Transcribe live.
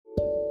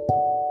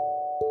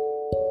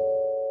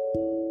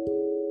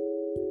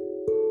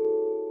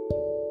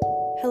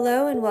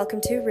Hello and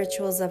welcome to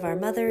Rituals of Our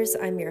Mothers.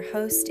 I'm your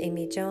host,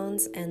 Amy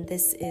Jones, and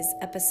this is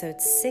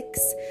episode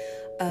 6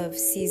 of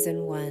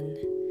season 1.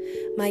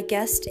 My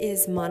guest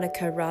is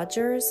Monica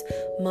Rogers.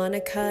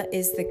 Monica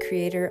is the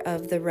creator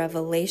of the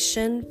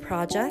Revelation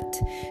Project.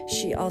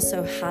 She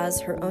also has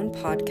her own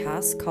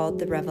podcast called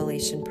The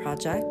Revelation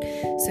Project.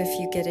 So if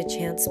you get a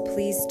chance,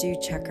 please do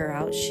check her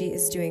out. She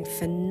is doing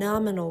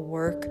phenomenal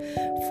work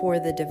for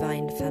the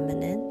Divine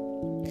Feminine.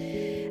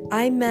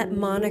 I met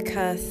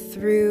Monica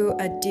through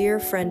a dear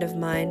friend of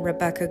mine,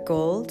 Rebecca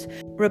Gold.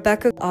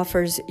 Rebecca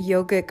offers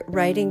yogic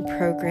writing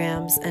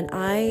programs, and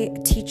I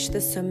teach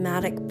the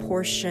somatic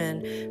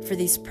portion for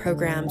these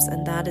programs,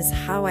 and that is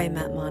how I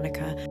met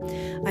Monica.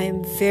 I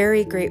am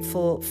very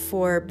grateful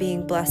for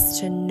being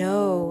blessed to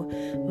know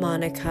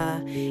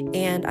Monica,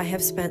 and I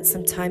have spent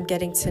some time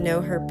getting to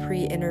know her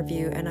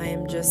pre-interview, and I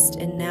am just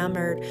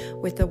enamored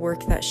with the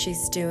work that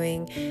she's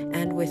doing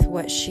and with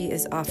what she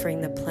is offering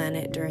the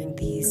planet during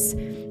these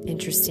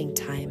interesting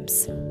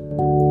times.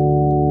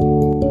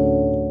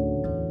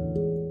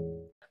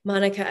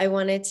 Monica, I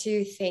wanted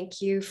to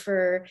thank you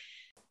for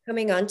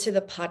coming onto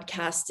the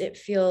podcast. It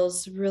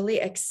feels really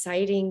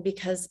exciting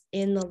because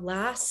in the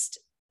last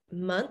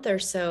month or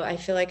so, I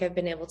feel like I've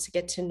been able to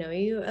get to know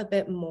you a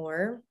bit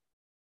more.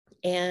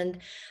 And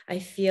I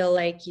feel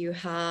like you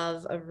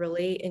have a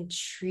really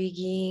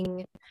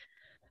intriguing,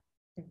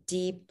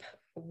 deep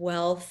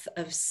wealth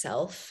of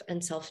self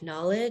and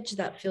self-knowledge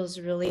that feels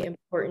really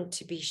important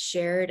to be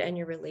shared, and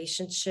your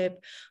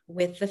relationship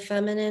with the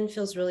feminine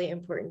feels really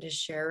important to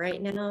share right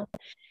now.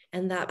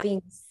 And that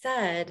being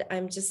said,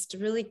 I'm just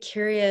really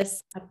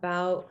curious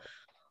about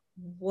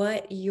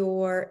what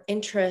your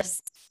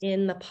interest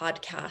in the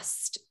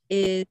podcast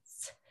is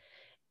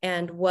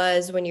and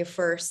was when you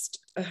first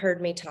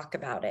heard me talk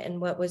about it, and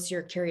what was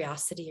your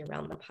curiosity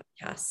around the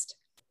podcast?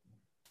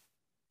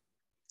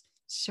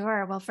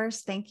 Sure. Well,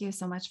 first, thank you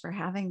so much for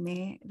having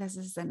me. This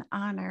is an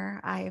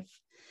honor.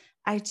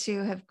 I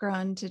too have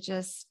grown to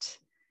just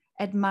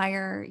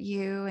admire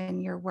you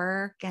and your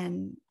work,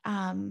 and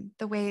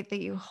the way that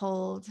you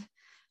hold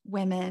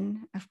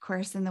women, of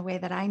course, in the way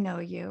that I know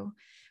you,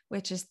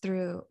 which is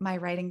through my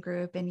writing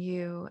group and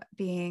you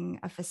being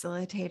a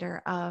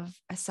facilitator of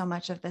so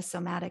much of the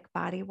somatic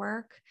body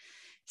work.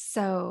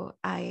 So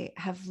I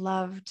have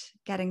loved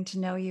getting to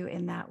know you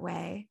in that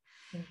way.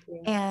 Thank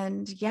you.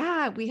 And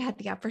yeah, we had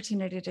the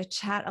opportunity to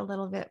chat a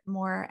little bit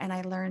more, and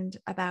I learned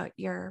about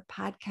your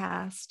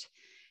podcast.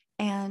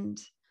 And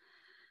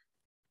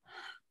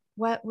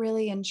what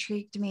really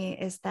intrigued me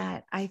is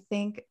that I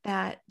think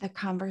that the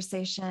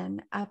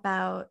conversation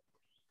about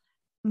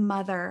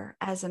mother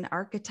as an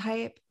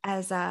archetype,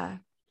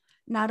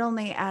 not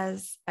only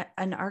as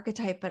an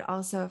archetype, but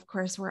also, of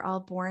course, we're all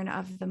born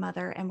of the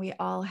mother, and we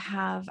all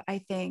have, I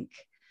think,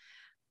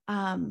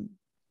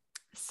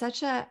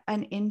 such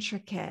an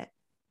intricate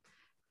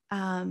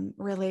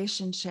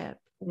relationship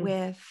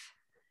with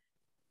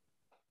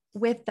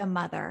the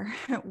mother,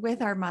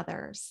 with our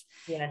mothers.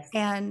 Yes.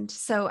 And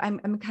so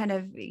I'm kind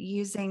of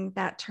using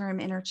that term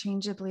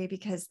interchangeably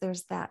because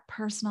there's that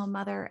personal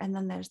mother and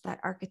then there's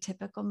that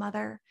archetypical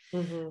mother.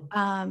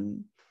 Mm-hmm.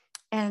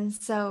 And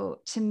so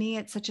to me,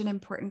 it's such an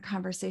important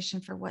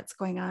conversation for what's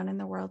going on in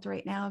the world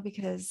right now,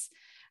 because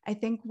I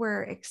think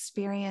we're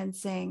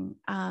experiencing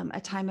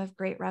a time of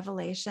great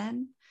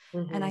revelation.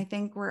 Mm-hmm. And I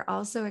think we're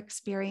also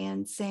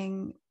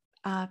experiencing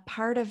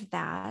part of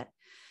that,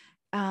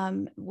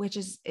 which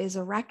is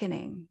a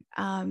reckoning.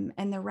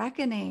 And the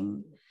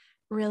reckoning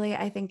really,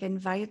 I think,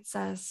 invites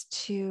us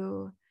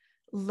to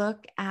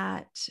look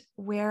at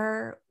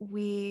where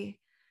we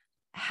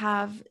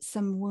have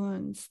some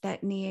wounds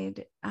that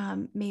need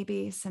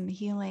maybe some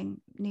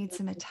healing, need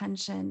some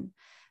attention,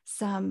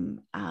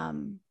 some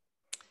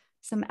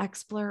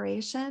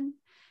exploration.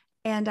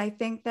 And I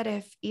think that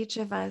if each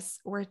of us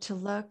were to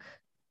look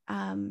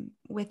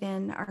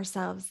within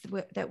ourselves,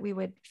 that we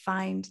would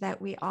find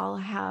that we all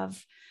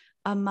have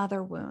a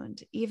mother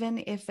wound,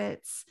 even if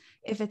it's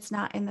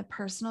not in the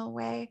personal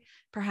way,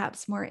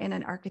 perhaps more in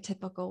an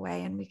archetypical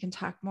way. And we can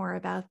talk more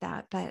about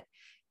that, but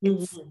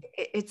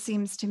it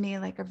seems to me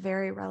like a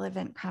very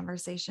relevant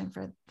conversation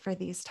for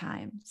these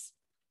times.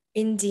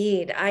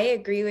 Indeed, I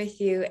agree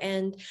with you.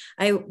 And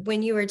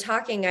when you were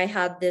talking, I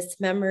had this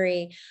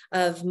memory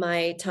of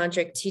my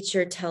tantric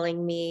teacher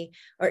telling me,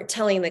 or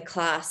telling the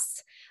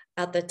class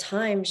at the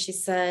time, she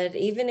said,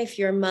 even if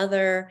your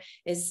mother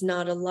is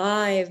not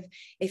alive,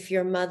 if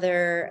your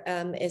mother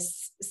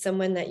is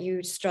someone that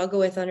you struggle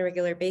with on a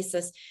regular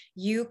basis,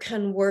 you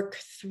can work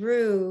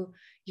through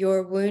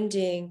your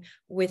wounding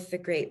with the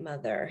Great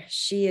Mother.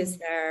 She is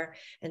there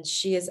and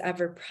she is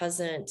ever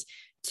present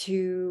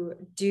to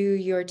do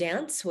your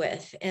dance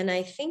with. And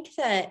I think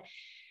that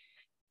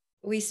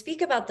we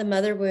speak about the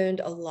mother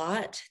wound a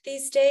lot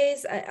these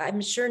days.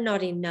 I'm sure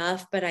not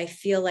enough, but I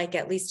feel like,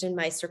 at least in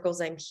my circles,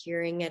 I'm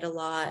hearing it a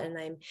lot. And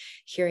I'm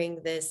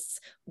hearing this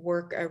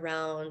work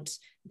around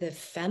the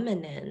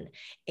feminine.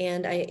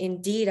 And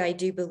I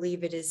do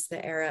believe it is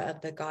the era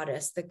of the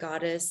goddess. The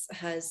goddess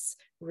has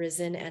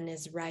risen and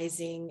is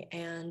rising.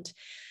 And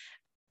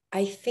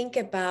I think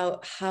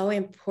about how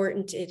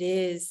important it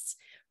is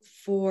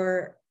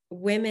for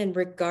women,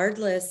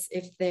 regardless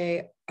if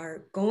they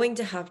are going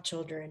to have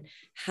children,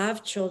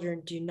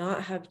 do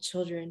not have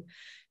children,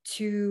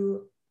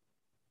 to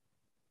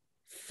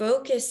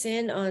focus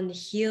in on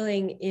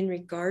healing in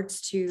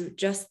regards to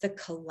just the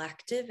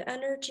collective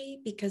energy,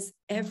 because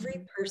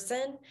every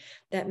person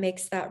that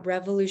makes that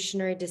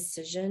revolutionary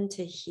decision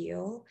to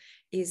heal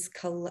is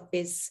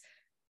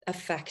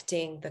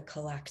affecting the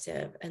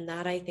collective. And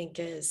that, I think,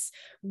 is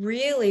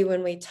really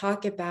when we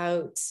talk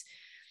about,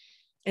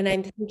 and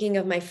I'm thinking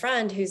of my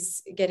friend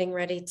who's getting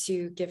ready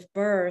to give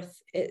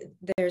birth,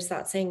 there's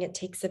that saying, it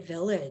takes a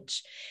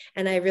village.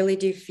 And I really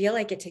do feel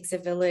like it takes a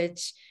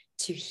village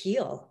to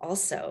heal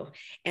also.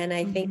 And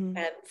I think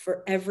that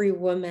for every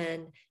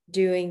woman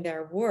doing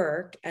their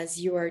work, as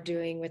you are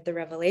doing with the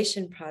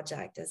Revelation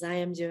Project, as I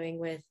am doing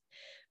with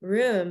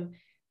Room,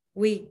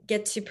 we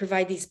get to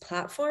provide these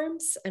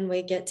platforms and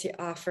we get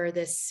to offer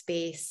this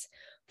space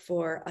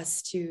for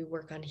us to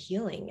work on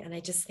healing. And I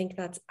just think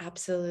that's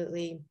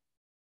absolutely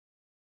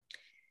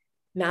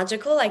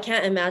magical. I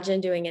can't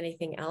imagine doing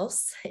anything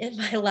else in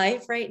my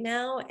life right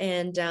now.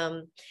 And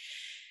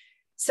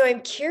so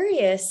I'm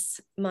curious,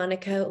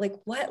 Monica, like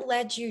what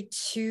led you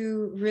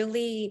to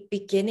really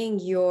beginning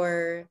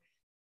your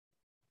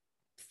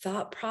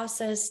thought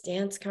process,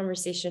 dance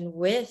conversation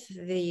with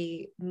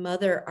the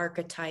mother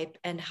archetype,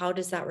 and how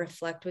does that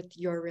reflect with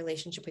your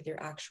relationship with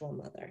your actual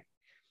mother?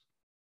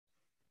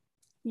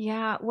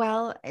 Yeah,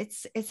 well,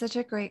 it's such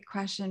a great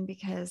question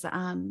because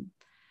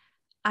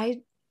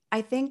I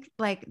I think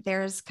like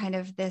there's kind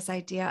of this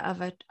idea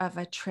of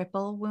a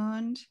triple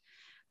wound,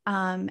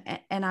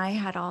 and I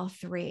had all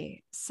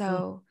three.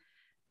 So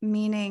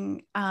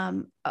meaning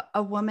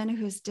a woman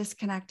who's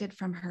disconnected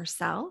from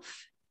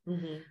herself,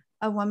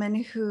 a woman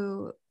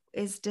who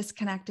is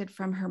disconnected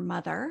from her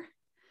mother,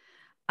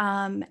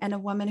 and a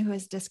woman who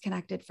is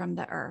disconnected from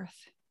the earth.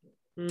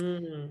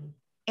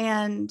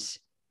 And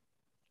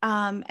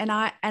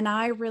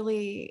I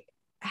really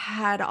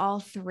had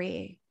all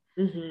three.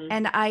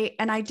 And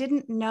I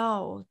didn't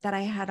know that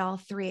I had all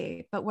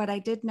three, but what I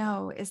did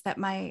know is that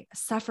my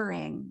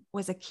suffering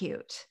was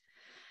acute.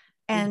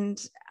 And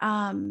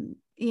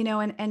you know,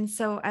 and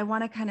so I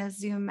want to kind of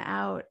zoom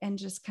out and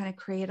just kind of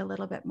create a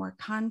little bit more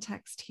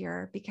context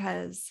here,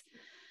 because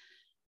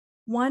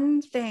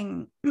one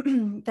thing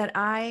that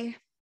I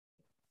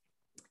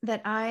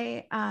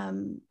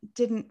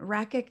didn't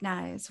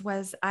recognize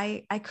was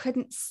I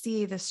couldn't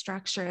see the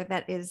structure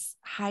that is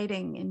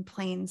hiding in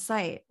plain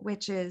sight,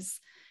 which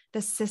is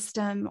the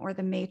system or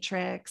the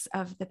matrix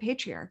of the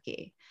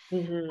patriarchy.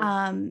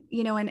 You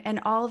know, and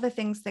all the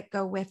things that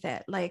go with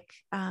it, like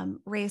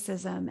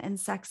racism and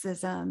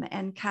sexism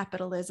and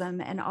capitalism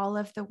and all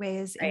of the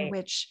ways in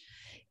which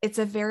it's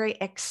a very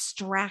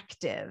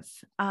extractive,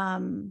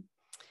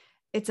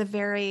 it's a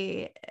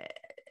very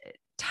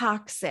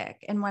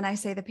toxic. And when I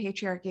say the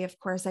patriarchy, of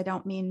course, I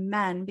don't mean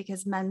men,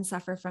 because men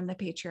suffer from the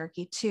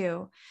patriarchy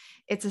too.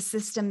 It's a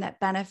system that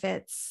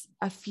benefits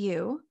a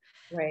few.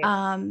 Right.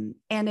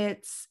 And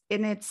it's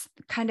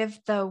kind of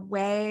the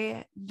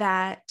way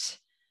that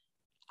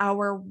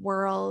our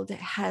world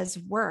has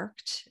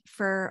worked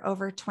for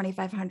over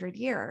 2,500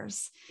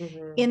 years,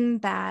 in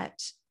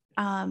that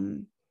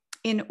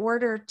in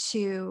order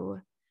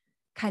to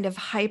kind of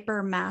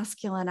hyper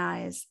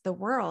masculinize the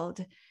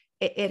world,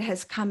 it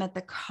has come at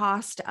the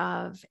cost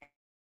of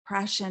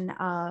oppression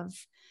of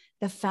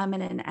the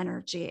feminine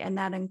energy. And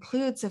that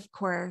includes, of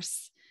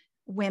course,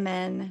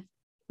 women,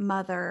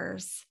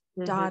 mothers,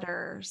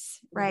 daughters,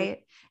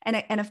 right?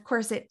 And of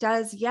course it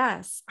does,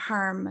 yes,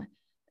 harm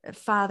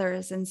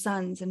fathers and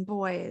sons and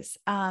boys.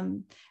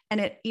 And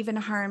it even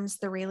harms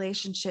the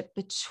relationship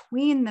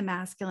between the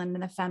masculine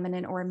and the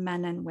feminine, or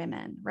men and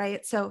women,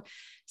 right? So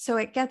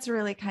it gets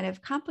really kind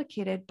of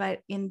complicated,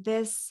 but in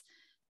this,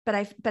 but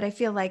I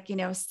feel like, you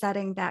know,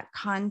 setting that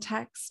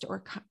context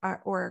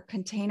or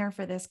container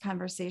for this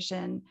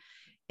conversation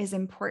is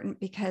important,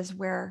 because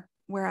where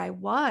I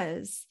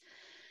was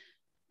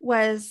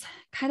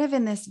kind of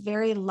in this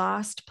very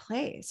lost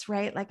place,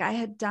 right? Like I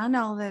had done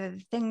all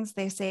the things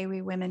they say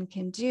we women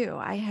can do.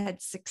 I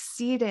had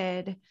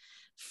succeeded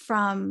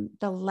from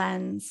the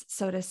lens,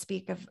 so to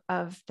speak,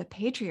 of the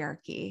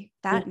patriarchy,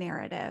 that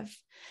narrative.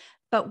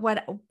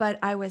 But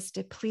I was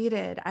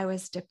depleted, I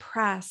was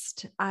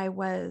depressed, I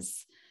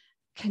was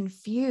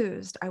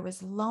confused, I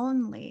was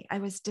lonely, I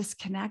was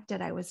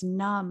disconnected, I was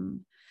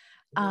numb.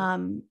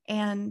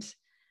 And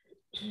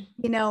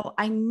you know,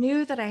 I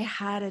knew that I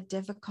had a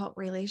difficult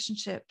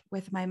relationship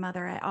with my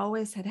mother. I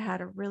always had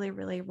had a really,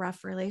 really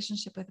rough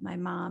relationship with my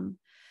mom.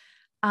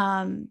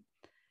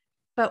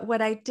 But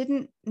what I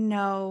didn't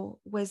know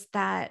was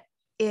that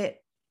it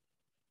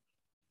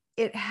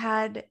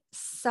had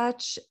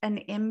such an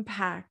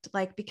impact,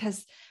 like,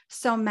 because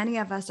so many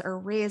of us are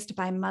raised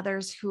by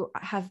mothers who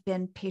have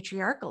been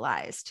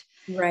patriarchalized.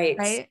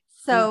 Right.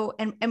 So,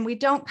 and we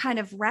don't kind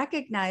of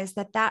recognize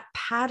that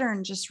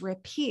pattern just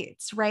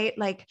repeats, right?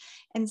 Like,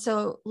 and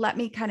so let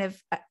me kind of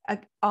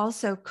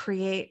also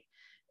create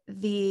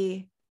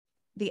the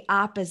the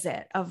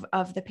opposite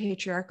of the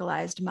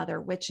patriarchalized mother,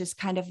 which is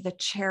kind of the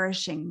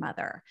cherishing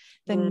mother,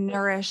 the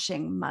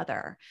nourishing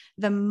mother,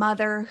 the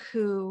mother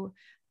who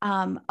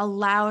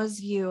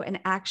allows you and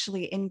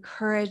actually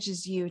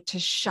encourages you to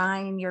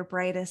shine your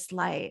brightest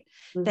light,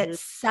 that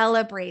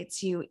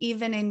celebrates you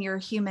even in your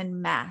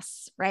human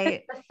mess,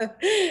 right?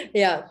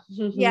 Yeah.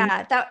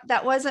 Yeah,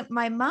 that wasn't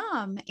my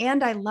mom.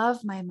 And I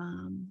love my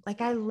mom.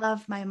 Like, I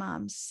love my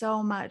mom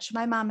so much.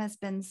 My mom has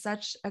been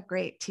such a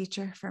great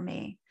teacher for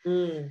me.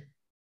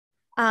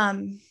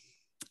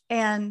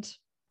 And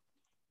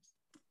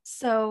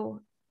so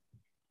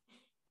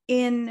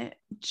in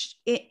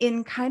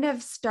kind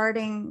of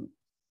starting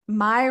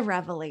my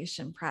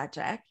revelation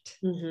project,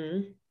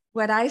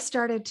 what I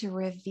started to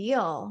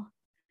reveal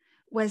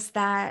was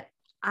that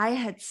I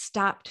had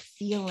stopped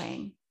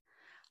feeling.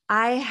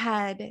 I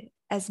had,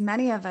 as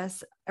many of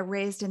us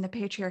raised in the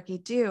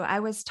patriarchy do, I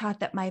was taught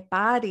that my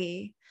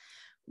body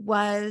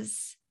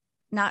was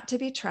not to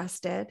be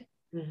trusted,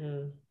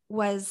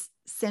 was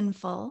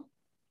sinful,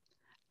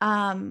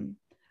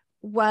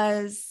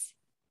 was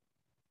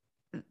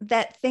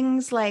that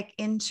things like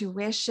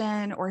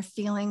intuition or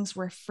feelings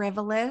were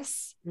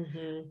frivolous,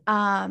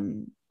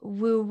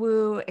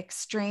 woo-woo,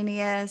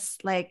 extraneous.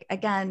 Like,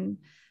 again,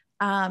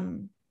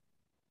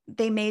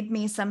 they made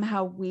me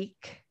somehow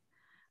weak.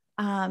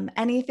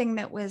 Anything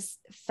that was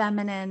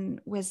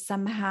feminine was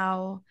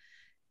somehow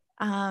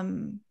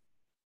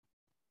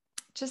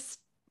just,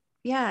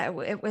 yeah,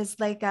 it was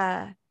like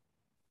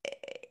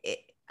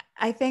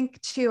I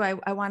think too,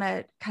 I want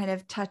to kind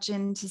of touch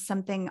into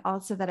something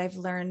also that I've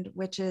learned,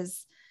 which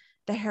is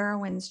the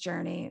heroine's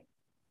journey.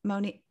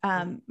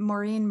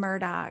 Maureen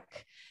Murdoch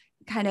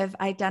kind of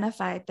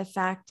identified the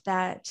fact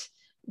that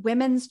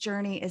women's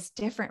journey is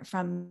different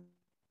from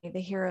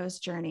the hero's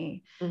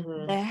journey.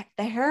 The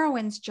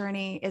heroine's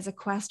journey is a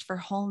quest for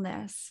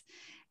wholeness,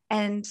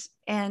 and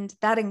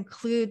that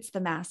includes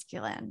the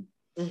masculine.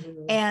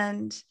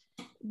 And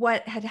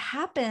what had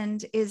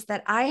happened is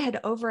that I had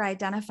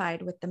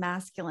over-identified with the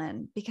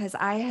masculine because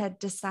I had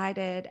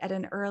decided at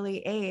an early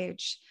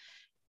age,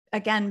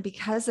 again,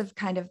 because of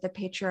kind of the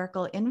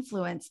patriarchal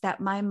influence,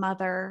 that my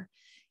mother,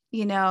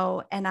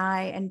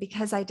 and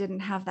because I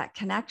didn't have that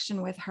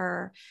connection with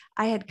her,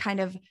 I had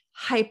kind of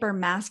hyper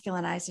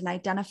masculinized and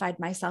identified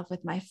myself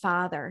with my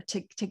father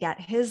to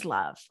get his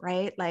love,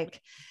 right?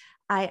 Like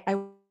I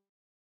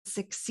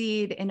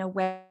succeed in a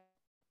way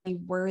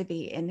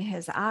worthy in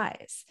his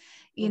eyes,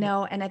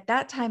 and at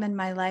that time in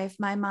my life,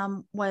 my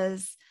mom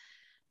was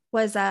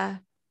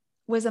a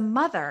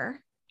mother,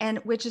 and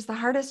which is the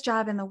hardest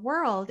job in the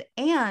world.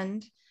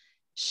 And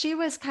she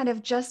was kind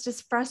of just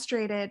as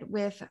frustrated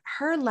with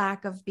her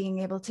lack of being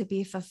able to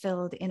be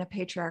fulfilled in a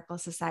patriarchal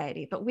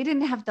society, but we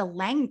didn't have the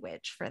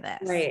language for this.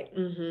 Right.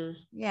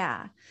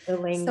 Yeah. The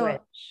language.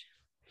 So,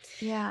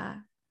 yeah.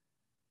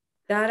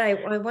 That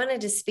I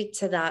wanted to speak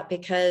to that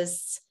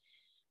because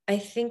I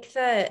think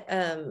that,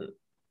 I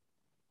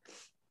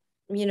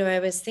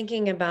was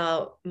thinking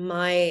about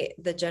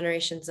the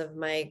generations of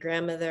my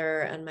grandmother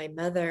and my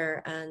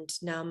mother, and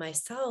now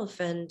myself,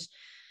 and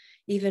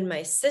even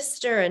my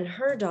sister and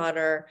her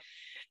daughter.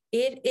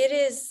 It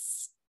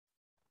is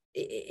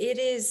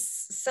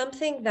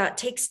something that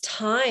takes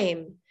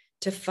time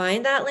to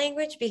find that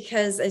language,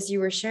 because as you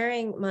were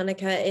sharing,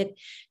 Monica, it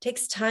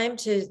takes time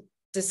to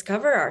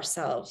discover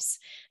ourselves,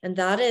 and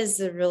that is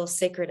a real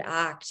sacred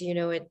act.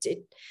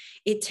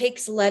 It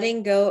takes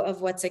letting go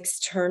of what's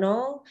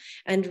external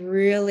and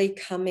really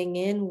coming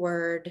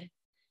inward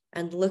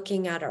and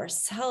looking at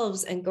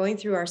ourselves and going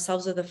through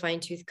ourselves with a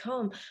fine-tooth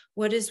comb.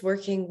 What is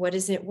working? What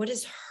isn't? What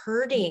is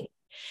hurting?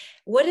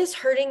 What is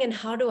hurting, and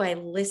how do I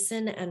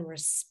listen and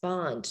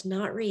respond,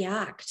 not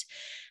react?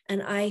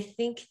 And I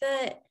think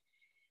that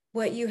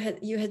what you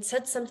had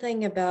said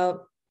something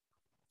about,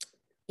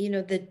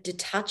 the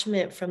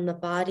detachment from the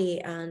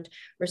body and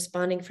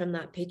responding from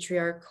that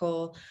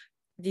patriarchal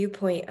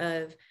viewpoint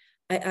of,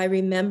 I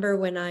remember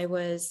when I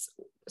was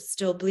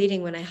still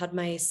bleeding, when I had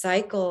my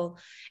cycle,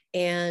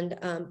 and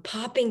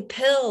popping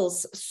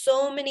pills,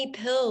 so many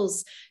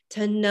pills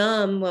to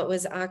numb what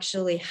was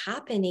actually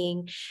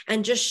happening,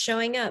 and just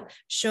showing up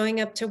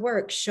to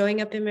work,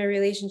 showing up in my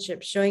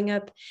relationship, showing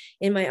up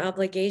in my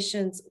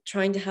obligations,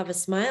 trying to have a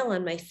smile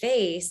on my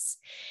face,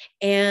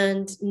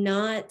 and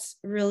not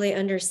really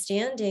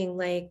understanding,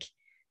 like,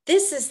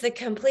 this is the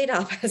complete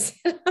opposite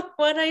of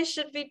what I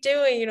should be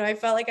doing. I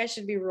felt like I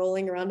should be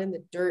rolling around in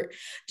the dirt,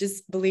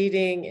 just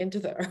bleeding into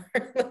the earth.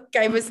 Like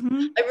I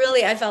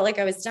felt like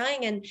I was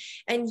dying.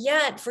 And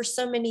yet for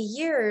so many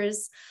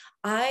years,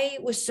 I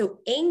was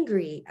so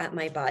angry at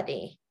my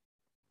body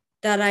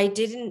that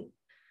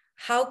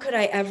how could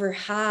I ever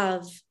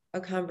have a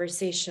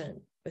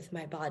conversation with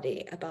my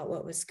body about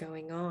what was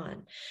going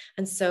on?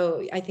 And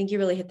so I think you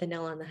really hit the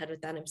nail on the head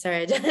with that. I'm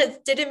sorry, I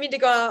didn't mean to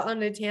go out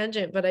on a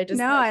tangent, but I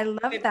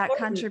love that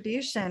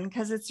contribution,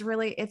 because it's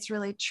really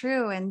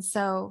true. And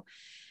so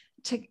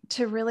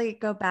to really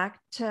go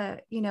back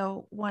to,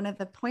 one of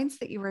the points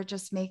that you were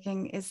just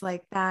making is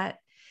like that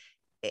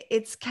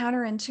it's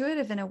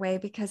counterintuitive in a way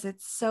because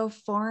it's so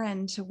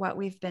foreign to what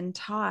we've been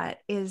taught,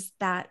 is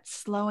that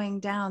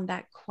slowing down,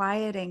 that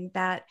quieting,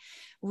 that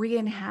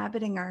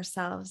re-inhabiting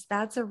ourselves.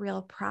 That's a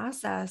real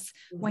process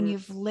when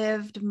you've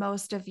lived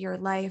most of your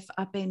life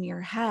up in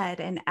your head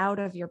and out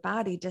of your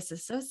body,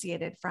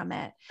 disassociated from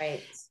it.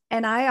 Right.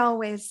 And I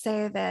always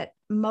say that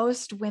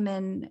most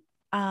women,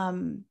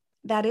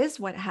 that is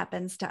what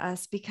happens to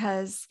us,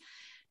 because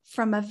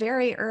from a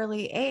very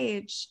early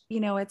age,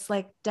 it's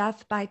like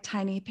death by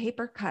tiny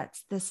paper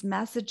cuts, this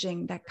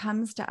messaging that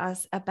comes to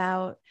us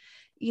about,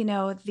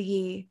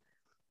 the,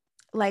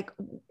 like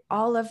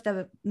all of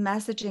the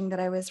messaging that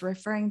I was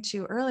referring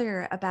to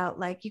earlier about,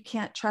 like, you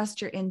can't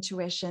trust your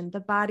intuition. The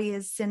body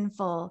is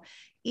sinful.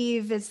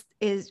 Eve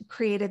is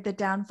created the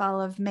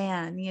downfall of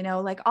man,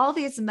 like all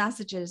these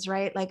messages,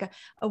 right? Like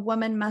a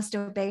woman must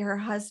obey her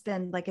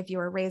husband, like if you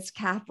were raised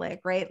Catholic,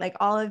 right? Like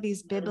all of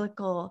these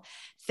biblical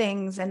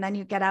things. And then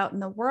you get out in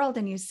the world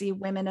and you see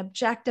women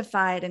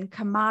objectified and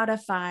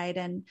commodified,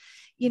 and,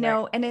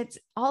 and it's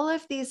all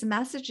of these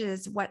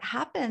messages. What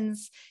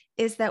happens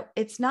is that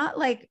it's not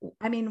like,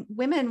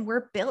 women,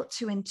 we're built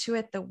to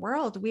intuit the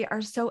world. We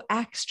are so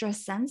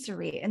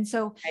extrasensory. And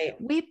so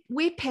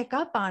we pick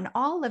up on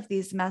all of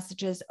these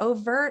messages,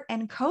 overt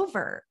and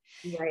covert.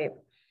 Right.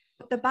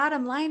 The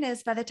bottom line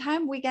is, by the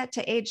time we get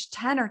to age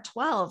 10 or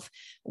 12,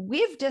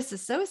 we've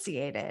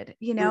disassociated,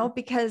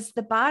 because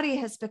the body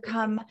has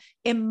become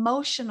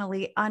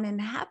emotionally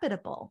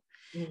uninhabitable.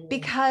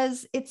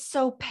 Because it's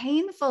so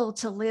painful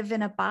to live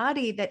in a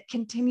body that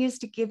continues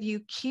to give you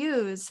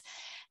cues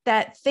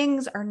that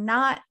things are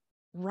not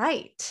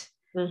right,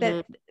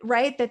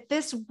 that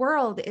this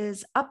world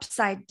is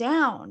upside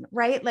down,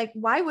 right? Like,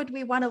 why would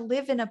we want to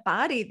live in a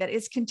body that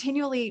is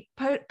continually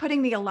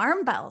putting the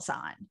alarm bells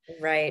on?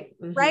 Right.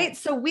 Right.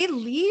 So we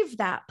leave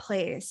that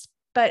place,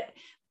 but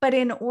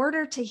in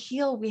order to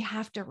heal, we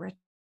have to return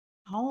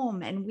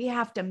home, and we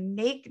have to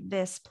make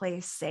this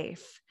place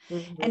safe.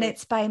 And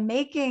it's by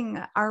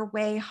making our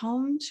way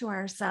home to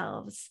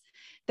ourselves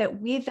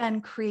that we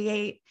then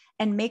create,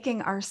 and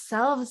making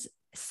ourselves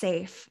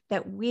safe,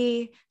 that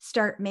we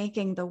start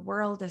making the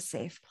world a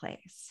safe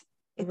place.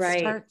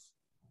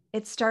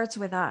 It starts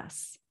with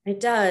us. It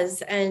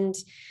does. And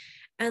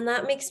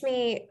that makes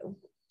me,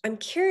 I'm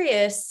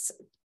curious,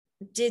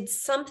 did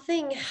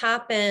something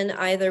happen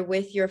either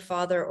with your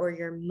father or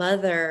your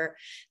mother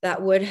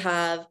that would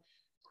have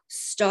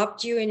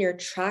stopped you in your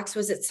tracks?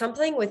 Was it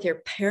something with your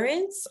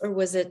parents, or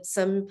was it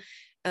some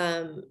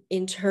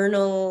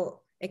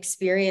internal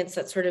experience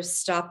that sort of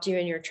stopped you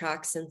in your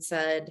tracks and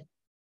said,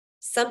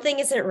 something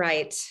isn't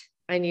right,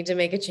 I need to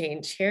make a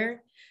change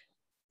here?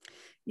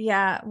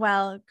 Yeah,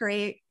 well,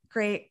 great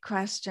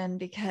question,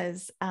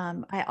 because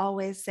I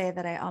always say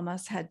that I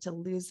almost had to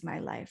lose my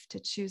life to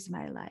choose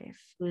my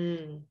life.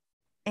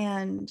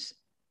 And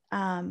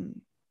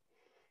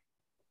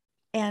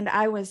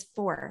I was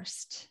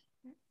forced,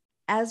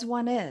 as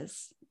one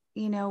is,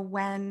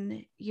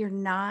 when you're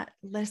not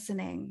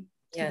listening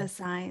to the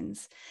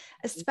signs,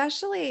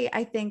 especially,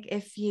 I think,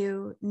 if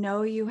you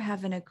know you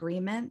have an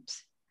agreement.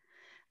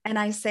 And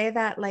I say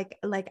that like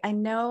I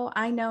know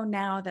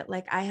now that,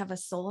 like, I have a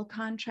soul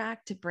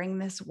contract to bring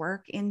this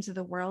work into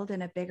the world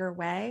in a bigger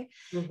way.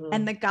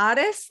 And the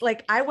goddess,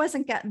 like, I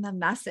wasn't getting the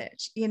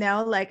message,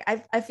 like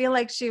I feel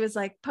like she was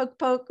like, poke,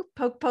 poke,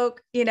 poke,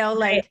 poke,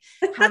 like,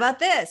 how about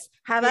this?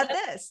 How about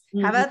this?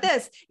 How about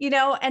this?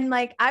 And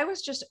like, I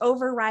was just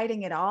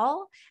overriding it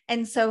all.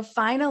 And so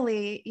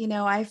finally,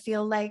 I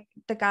feel like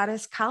the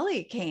goddess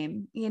Kali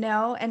came,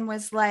 and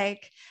was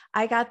like,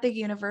 I got the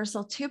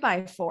universal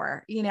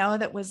 2x4,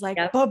 that was like,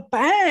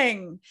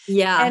 bang.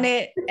 Yeah. And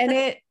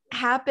it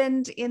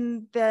happened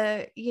in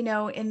the,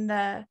 in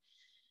the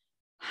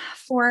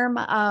form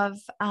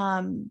of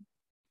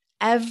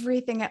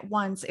everything at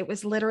once. It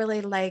was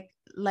literally like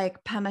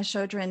Pema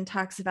Chodron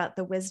talks about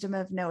the wisdom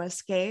of no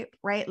escape,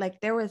 right?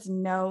 Like, there was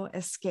no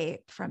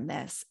escape from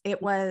this.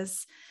 It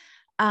was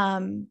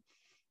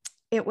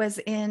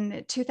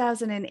in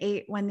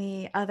 2008 when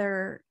the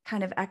other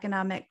kind of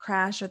economic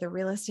crash, or the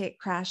real estate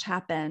crash,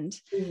 happened.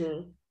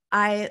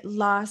 I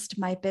lost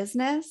my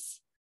business,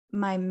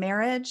 my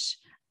marriage.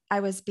 I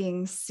was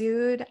being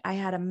sued. I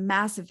had a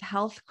massive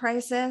health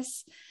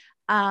crisis.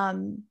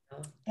 And,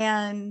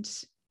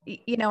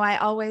 I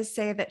always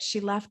say that she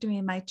left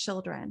me my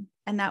children,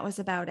 and that was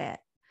about it.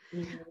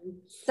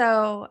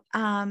 So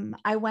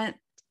I went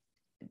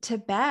to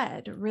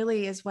bed,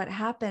 really, is what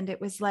happened.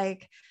 It was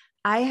like,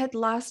 I had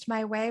lost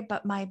my way,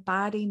 but my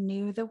body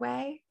knew the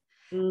way.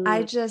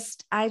 I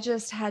just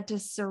had to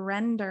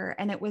surrender.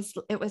 And it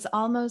was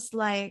almost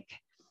like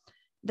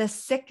the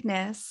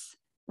sickness,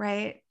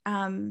 right,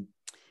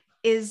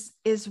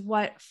 is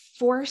what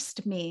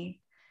forced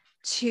me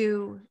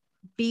to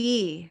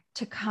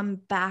come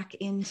back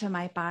into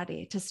my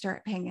body, to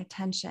start paying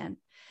attention.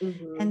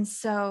 And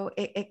so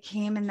it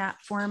came in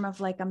that form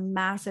of like a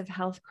massive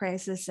health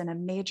crisis and a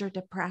major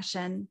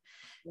depression.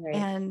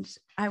 And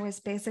I was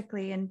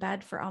basically in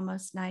bed for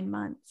almost 9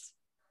 months.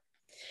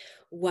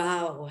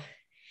 Wow.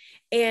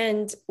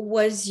 And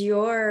was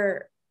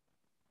your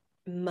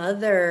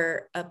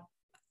mother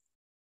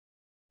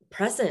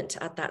present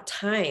at that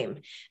time.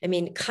 I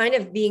mean, kind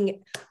of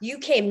being, you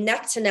came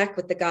neck to neck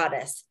with the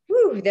goddess.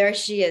 Woo, there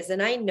she is.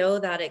 And I know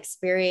that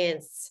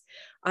experience.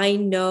 I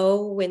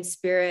know when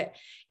spirit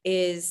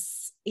is,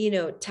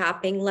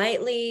 tapping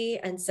lightly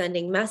and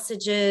sending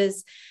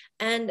messages.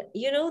 And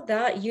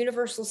that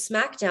universal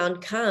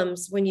smackdown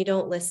comes when you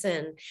don't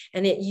listen.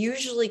 And it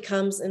usually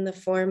comes in the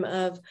form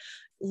of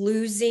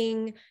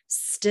losing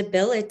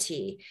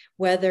stability,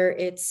 whether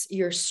it's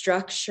your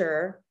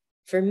structure.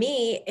 For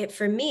me,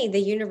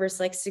 the universe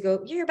likes to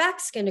go, your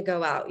back's going to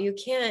go out. You're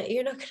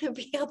not going to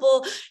be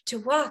able to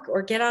walk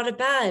or get out of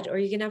bed, or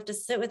you're going to have to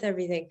sit with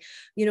everything,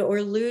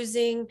 or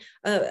losing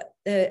a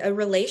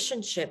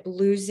relationship,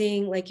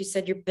 losing, like you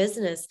said, your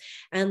business.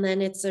 And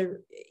then it's a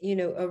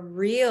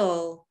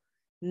real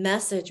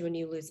message when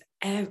you lose.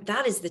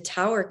 That is the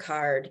Tower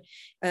card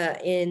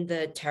in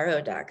the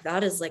tarot deck.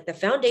 That is like, the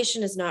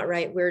foundation is not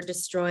right. We're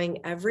destroying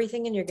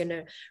everything, and you're going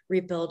to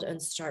rebuild and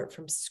start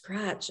from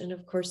scratch. And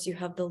of course, you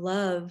have the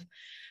love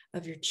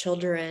of your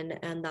children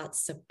and that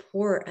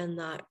support and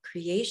that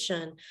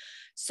creation.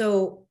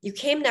 So you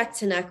came neck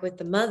to neck with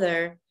the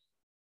mother.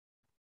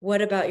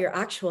 What about your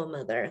actual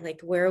mother? Like,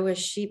 where was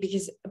she?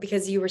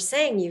 Because you were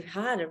saying you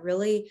had a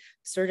really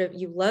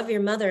you love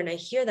your mother, and I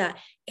hear that.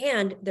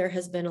 And there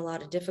has been a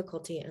lot of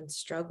difficulty and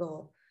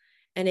struggle.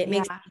 And it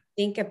makes me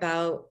think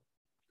about,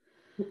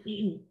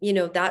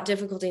 that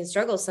difficulty and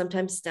struggle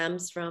sometimes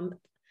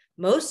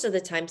most of the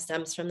time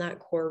stems from that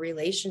core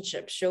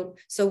relationship. So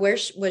where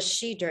was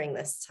she during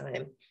this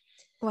time?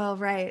 Well,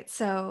 right.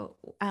 So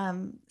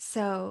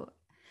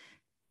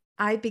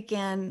I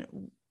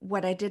began,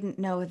 what I didn't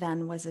know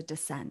then was a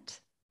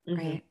descent,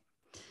 right?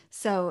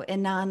 So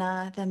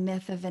Inanna, the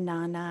myth of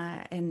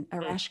Inanna and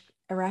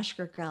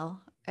Ereshkigal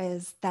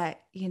is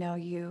that,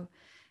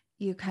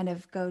 you kind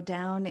of go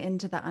down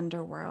into the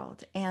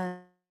underworld. And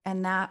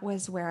that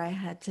was where I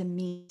had to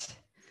meet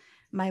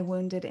my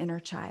wounded inner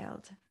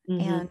child.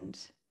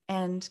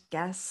 And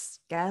guess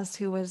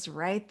who was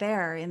right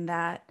there in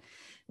that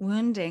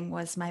wounding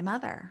was my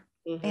mother.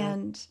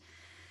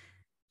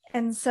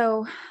 And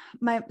so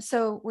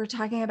we're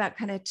talking about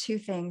kind of two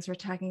things. We're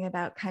talking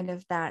about kind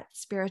of that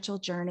spiritual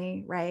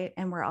journey, right?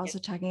 And we're also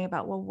talking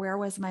about, well, where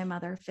was my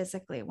mother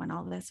physically when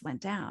all this went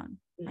down,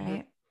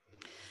 right?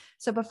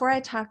 So before I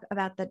talk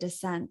about the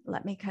descent,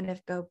 let me kind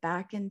of go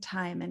back in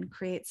time and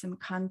create some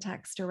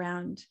context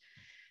around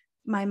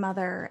my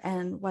mother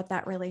and what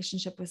that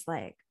relationship was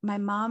like. My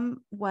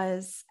mom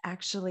was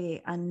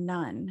actually a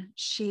nun.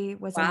 She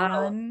was a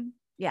nun.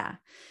 Yeah.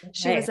 Okay.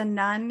 She was a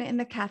nun in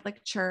the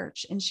Catholic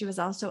Church, and she was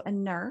also a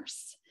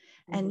nurse.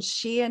 And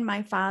she and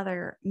my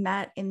father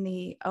met in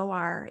the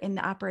OR, in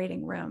the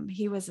operating room.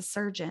 He was a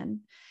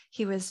surgeon.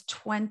 He was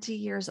 20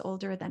 years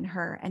older than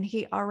her, and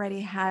he already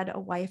had a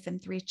wife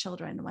and 3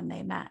 children when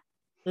they met.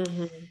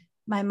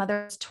 My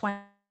mother was 20,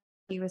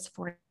 he was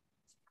 40.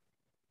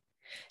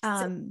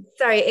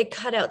 Sorry, it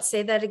cut out.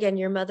 Say that again.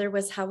 Your mother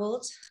was how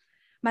old?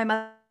 My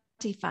mother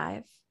was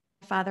 55.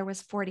 My father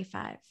was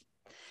 45.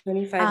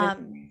 25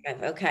 and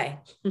 45. Okay.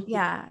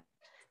 Yeah.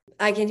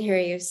 I can hear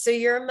you. So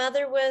your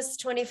mother was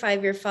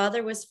 25, your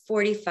father was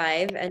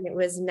 45, and it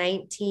was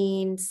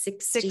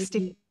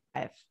 1965.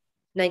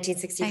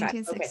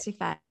 1965.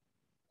 Okay.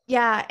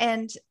 Yeah.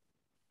 And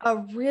a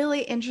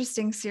really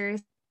interesting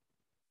series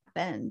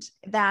happened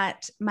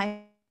that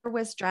my father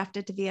was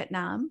drafted to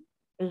Vietnam.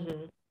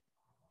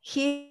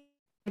 He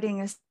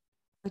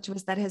which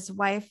was that his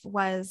wife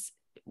was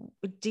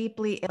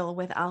deeply ill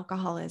with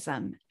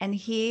alcoholism, and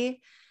he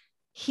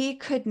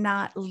could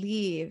not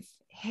leave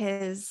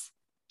his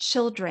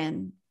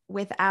children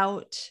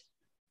without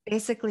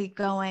basically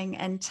going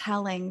and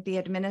telling the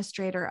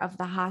administrator of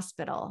the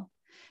hospital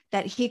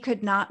that he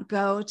could not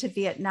go to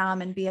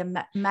Vietnam and be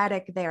a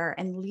medic there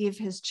and leave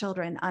his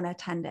children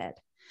unattended.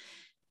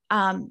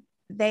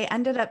 They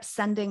ended up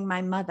sending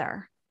my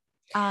mother.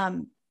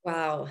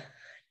 Wow.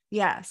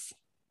 Yes.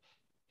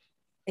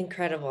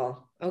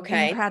 Incredible.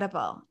 Okay.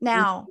 Incredible.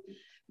 Now,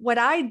 what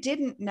I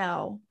didn't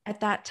know at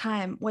that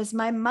time was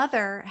my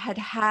mother had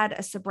had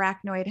a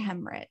subarachnoid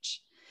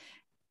hemorrhage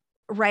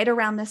right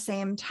around the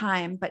same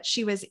time, but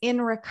she was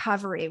in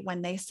recovery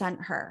when they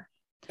sent her.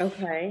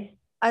 Okay.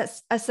 A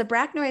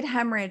subarachnoid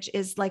hemorrhage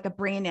is like a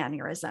brain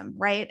aneurysm,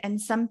 right? And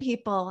some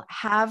people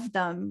have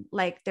them,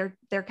 like they're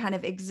kind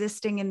of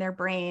existing in their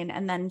brain,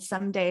 and then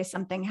someday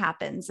something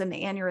happens and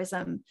the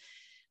aneurysm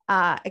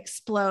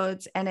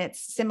explodes, and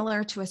it's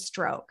similar to a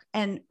stroke.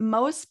 And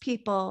most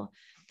people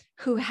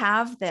who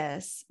have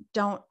this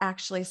don't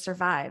actually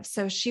survive.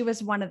 So she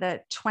was one of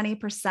the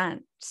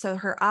 20%. So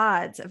her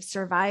odds of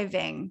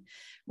surviving,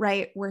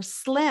 right, were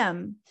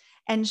slim.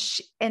 And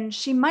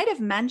she might have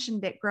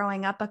mentioned it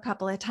growing up a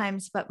couple of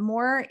times, but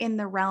more in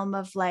the realm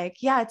of like,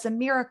 yeah, it's a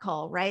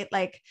miracle, right?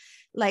 Like,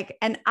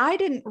 and I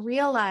didn't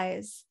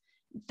realize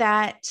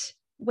that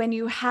when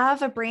you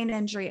have a brain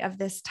injury of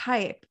this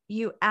type,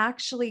 you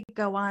actually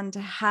go on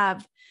to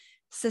have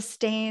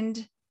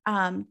sustained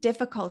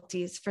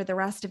difficulties for the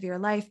rest of your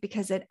life,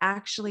 because it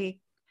actually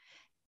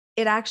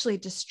it actually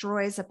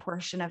destroys a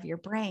portion of your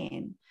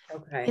brain.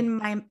 Okay.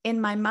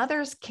 In my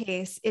mother's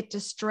case, it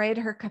destroyed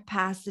her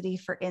capacity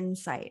for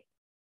insight.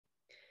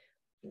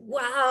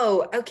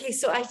 Wow. Okay.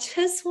 So I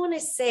just want to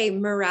say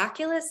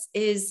miraculous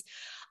is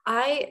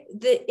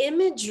the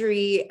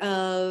imagery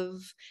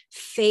of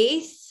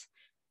faith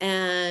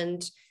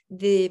and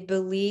the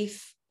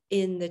belief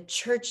in the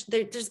church.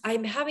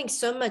 I'm having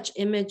so much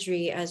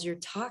imagery as you're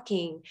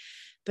talking,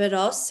 but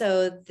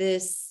also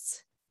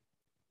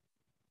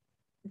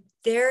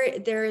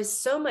there is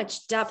so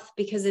much depth,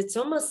 because it's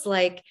almost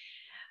like,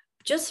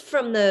 just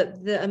from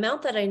the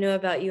amount that I know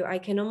about you, I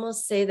can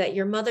almost say that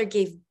your mother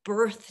gave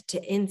birth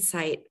to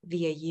insight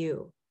via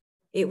you.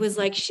 It was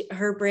like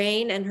her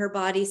brain and her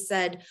body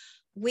said,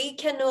 we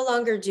can no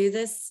longer do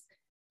this.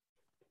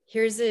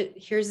 Here's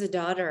a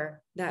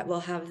daughter that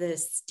will have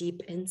this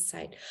deep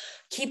insight.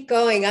 Keep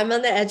going. I'm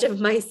on the edge of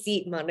my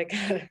seat,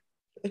 Monica.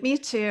 Me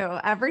too.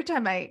 Every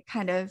time I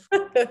kind of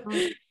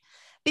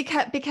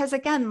because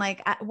again,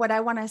 like what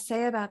I want to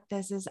say about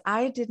this is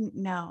I didn't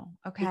know.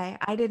 Okay.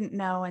 I didn't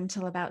know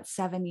until about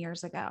 7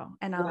 years ago.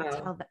 And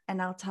Wow.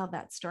 I'll tell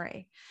that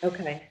story.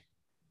 Okay.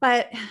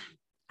 But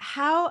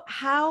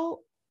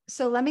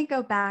so let me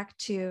go back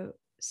to,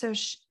 so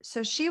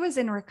she was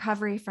in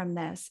recovery from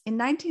this. In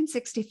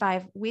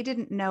 1965, we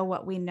didn't know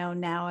what we know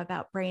now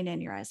about brain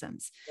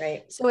aneurysms.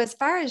 Right. So as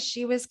far as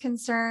she was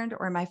concerned,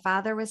 or my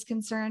father was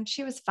concerned,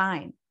 she was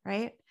fine.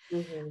 Right.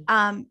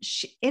 Mm-hmm.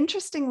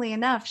 Interestingly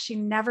enough, she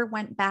never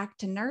went back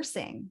to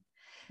nursing.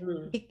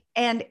 Mm.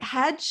 And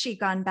had she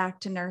gone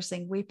back to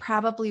nursing, we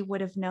probably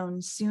would have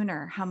known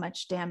sooner how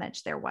much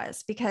damage there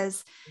was,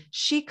 because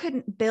she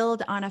couldn't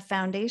build on a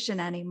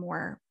foundation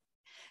anymore.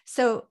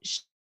 So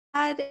she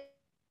had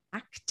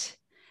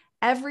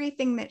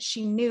everything that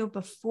she knew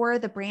before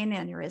the brain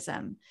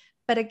aneurysm.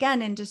 But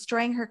again, in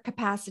destroying her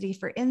capacity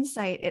for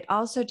insight, it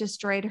also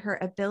destroyed her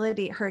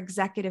ability, her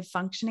executive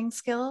functioning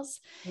skills.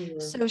 Mm-hmm.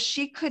 So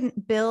she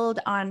couldn't build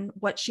on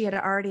what she had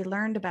already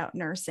learned about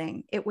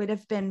nursing. It would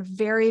have been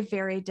very,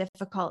 very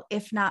difficult,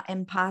 if not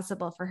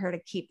impossible, for her to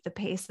keep the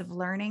pace of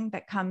learning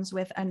that comes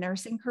with a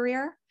nursing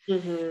career.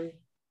 Mm-hmm.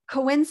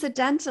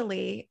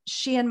 Coincidentally,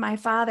 she and my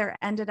father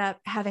ended up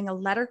having a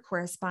letter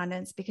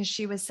correspondence because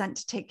she was sent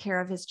to take care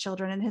of his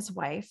children and his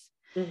wife.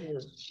 Mm-hmm.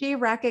 She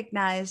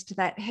recognized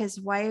that his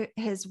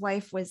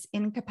wife was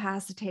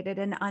incapacitated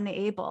and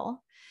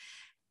unable.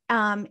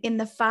 In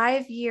the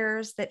 5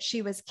 years that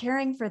she was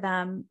caring for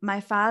them,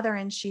 my father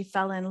and she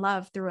fell in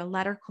love through a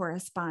letter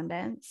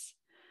correspondence.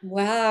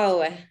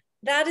 Wow.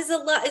 That is a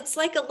lot. It's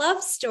like a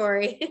love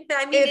story.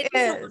 I mean, it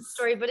is a love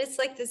story, but it's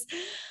like this.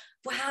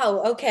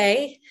 Wow.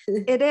 Okay.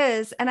 It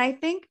is. And I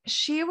think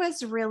she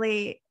was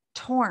really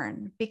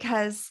torn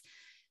because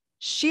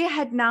she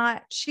had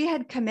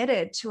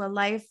committed to a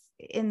life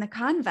in the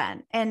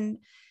convent. And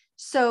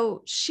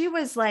so she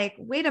was like,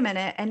 wait a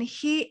minute. And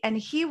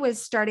he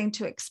was starting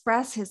to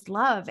express his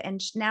love.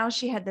 And now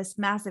she had this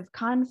massive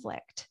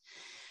conflict.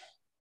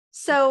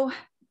 So,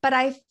 but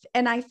I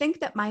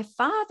think that my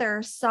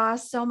father saw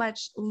so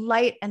much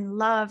light and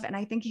love. And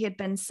I think he had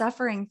been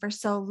suffering for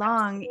so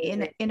long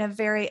in a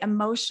very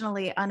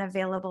emotionally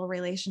unavailable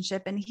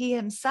relationship. And he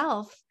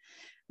himself,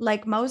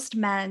 like most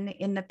men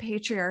in the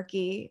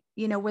patriarchy,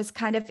 was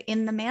kind of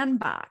in the man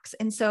box.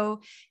 And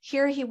so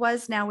here he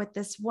was now with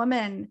this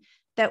woman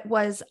that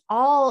was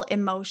all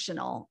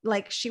emotional.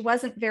 Like she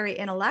wasn't very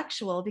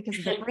intellectual because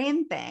of the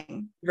brain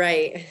thing.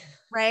 Right.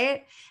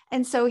 Right.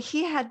 And so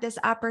he had this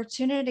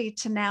opportunity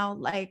to now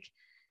like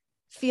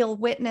feel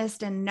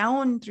witnessed and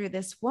known through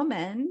this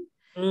woman.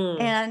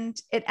 And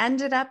it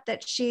ended up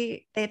that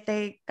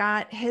they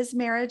got his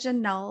marriage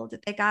annulled.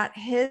 They got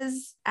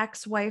his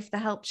ex-wife the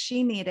help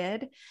she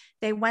needed.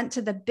 They went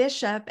to the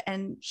bishop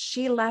and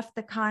she left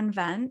the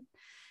convent.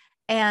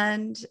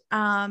 And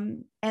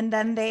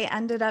then they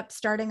ended up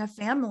starting a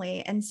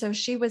family. And so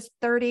she was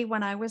 30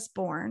 when I was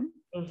born.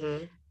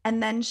 Mm-hmm.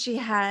 And then she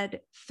had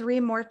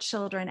 3 more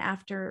children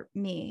after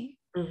me.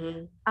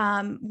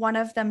 Mm-hmm. One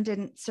of them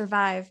didn't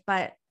survive,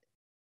 but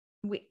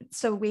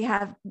we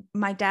have,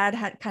 my dad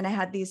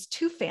had these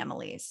 2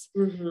 families,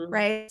 Mm-hmm.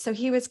 right? So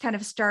he was kind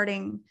of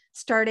starting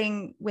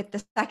with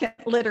the second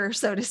litter,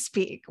 so to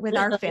speak, with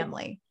our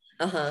family.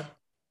 Uh-huh.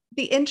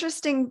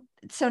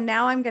 So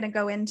now I'm going to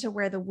go into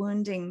where the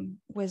wounding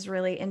was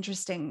really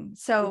interesting.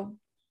 So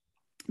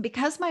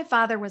because my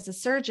father was a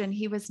surgeon,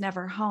 he was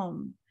never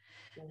home.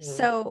 Mm-hmm.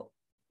 So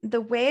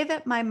the way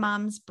that my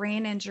mom's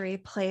brain injury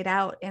played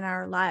out in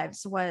our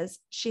lives was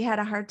she had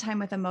a hard time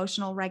with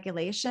emotional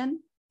regulation.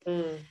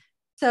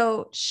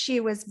 So she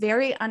was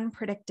very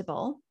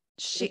unpredictable.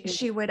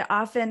 She would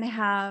often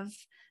have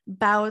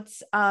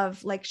bouts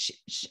of like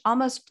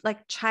almost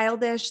like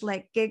childish,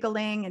 like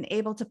giggling and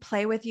able to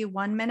play with you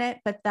one minute,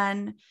 but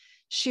then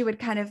she would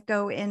kind of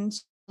go into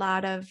a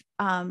lot of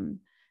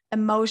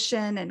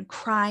emotion and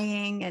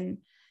crying. And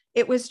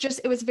it was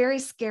very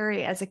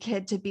scary as a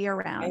kid to be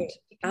around. Right.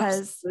 Because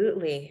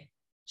absolutely.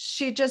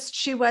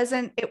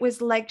 It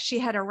was like she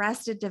had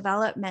arrested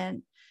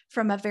development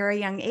from a very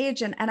young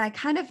age. And I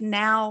kind of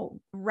now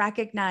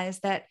recognize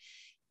that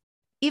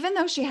even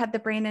though she had the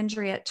brain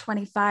injury at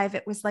 25,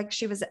 it was like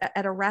she was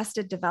at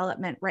arrested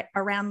development right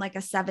around like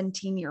a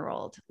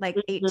 17-year-old, like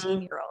Mhm.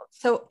 18-year-old.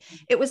 So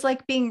it was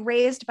like being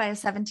raised by a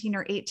 17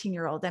 or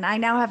 18-year-old. And I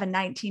now have a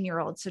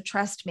 19-year-old. So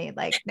trust me,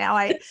 like now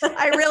I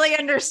really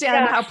understand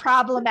Yeah. how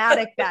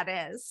problematic that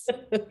is,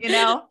 you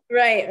know?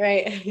 Right,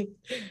 right.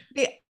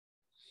 The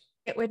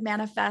it would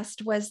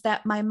manifest was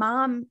that my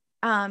mom,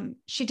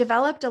 she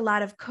developed a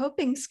lot of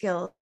coping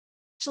skills,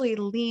 actually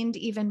leaned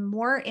even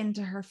more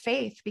into her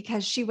faith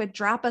because she would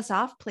drop us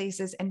off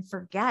places and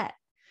forget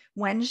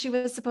when she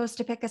was supposed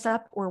to pick us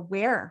up or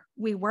where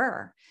we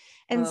were.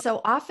 And Oh, so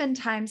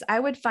oftentimes I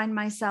would find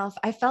myself,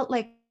 I felt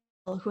like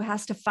who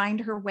has to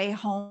find her way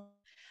home.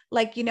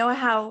 Like, you know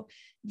how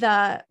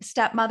the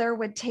stepmother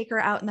would take her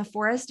out in the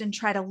forest and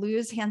try to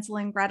lose Hansel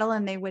and Gretel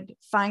and they would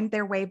find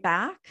their way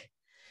back.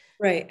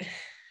 right.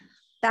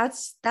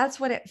 That's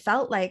what it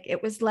felt like.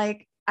 It was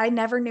like I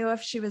never knew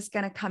if she was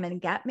going to come and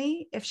get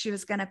me, if she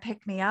was going to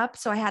pick me up.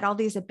 So I had all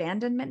these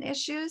abandonment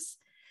issues.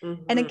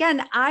 And Mhm.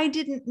 again, I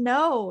didn't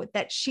know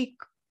that she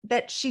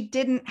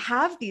didn't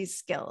have these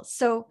skills.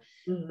 So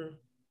Mhm.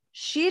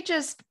 she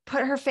just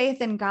put her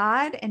faith in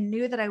God and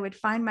knew that I would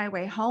find my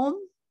way home,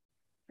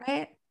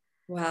 right?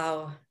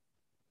 Wow.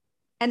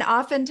 And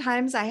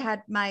oftentimes I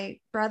had my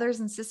brother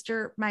and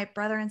sister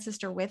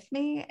with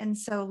me. And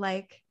so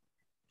like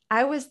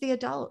I was the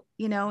adult,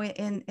 you know,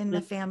 in the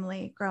Mhm.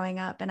 family growing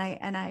up. And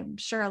I'm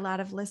sure a lot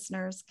of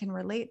listeners can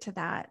relate to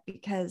that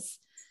because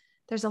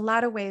there's a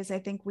lot of ways I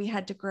think we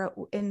had to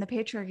grow in the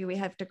patriarchy, we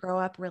have to grow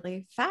up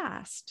really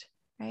fast,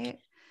 right?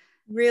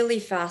 Really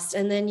fast.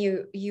 And then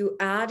you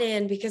add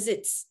in, because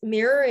it's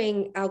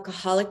mirroring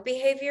alcoholic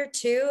behavior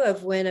too,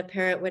 of when a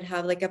parent would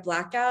have like a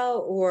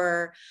blackout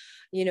or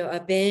a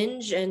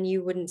binge and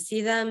you wouldn't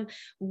see them,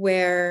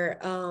 where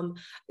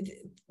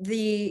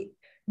the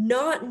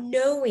not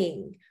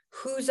knowing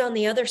who's on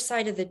the other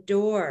side of the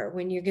door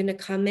when you're going to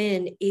come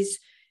in is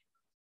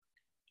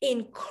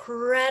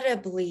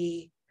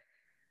incredibly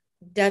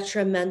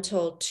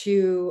detrimental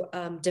to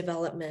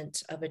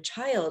development of a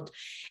child.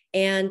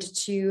 And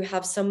to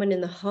have someone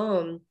in the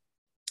home,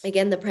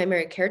 again, the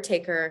primary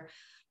caretaker,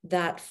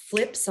 that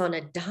flips on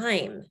a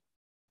dime.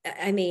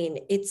 I mean,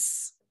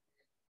 it's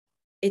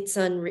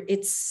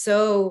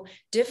so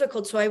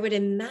difficult. So I would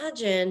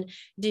imagine,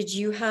 did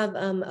you have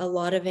a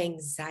lot of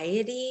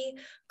anxiety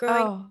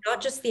growing, Oh,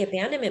 not just the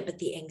abandonment, but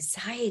the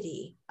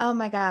anxiety? oh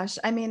my gosh.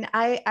 I mean,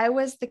 I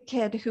was the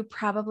kid who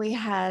probably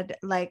had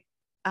like,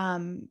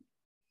 um,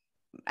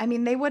 I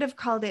mean, they would have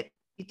called it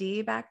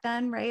PD back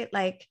then, right?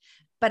 Like,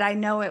 but I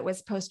know it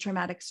was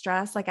post-traumatic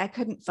stress. Like I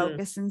couldn't Mm,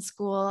 focus in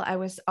school. I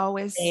was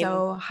always same.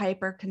 so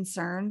hyper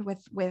concerned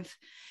with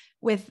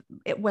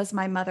it. Was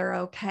my mother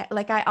okay?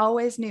 Like I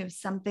always knew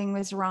something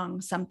was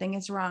wrong, something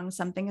is wrong,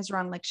 something is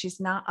wrong. Like she's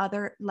not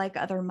other like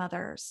other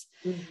mothers.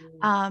 Mhm.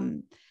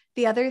 um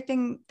the other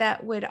thing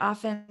that would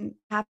often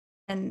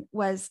happen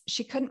was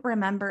she couldn't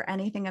remember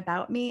anything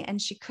about me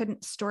and she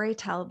couldn't story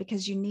tell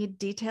because you need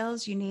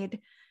details, you need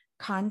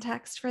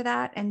context for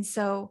that. And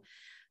so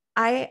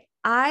I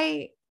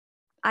I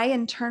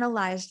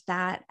internalized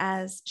that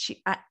as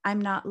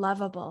I'm not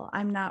lovable.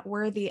 I'm not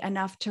worthy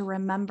enough to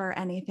remember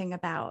anything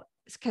about,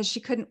 because she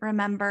couldn't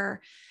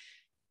remember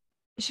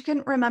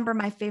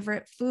my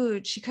favorite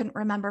food. She couldn't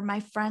remember my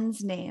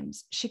friends'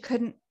 names. She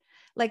couldn't,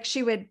 like,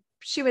 she would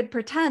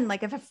pretend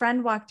like if a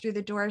friend walked through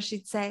the door,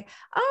 she'd say,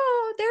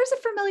 "Oh, there's a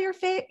familiar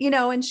face," you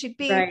know, and she'd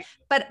be, Right.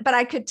 but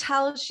I could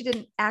tell she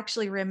didn't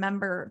actually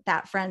remember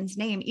that friend's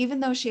name, even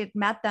though she had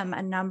met them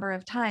a number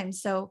of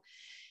times. So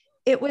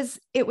it was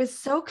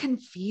so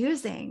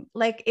confusing.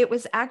 Like it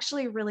was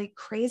actually really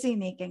crazy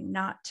making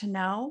not to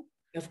know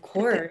Of that the,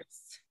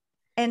 course.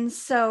 and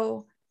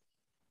so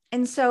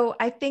and so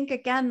I think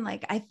again,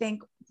 like I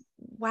think,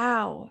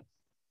 wow,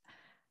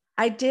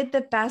 I did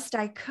the best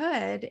I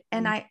could.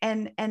 And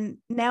Mm, and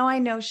now I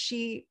know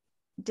she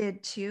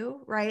did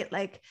too, right?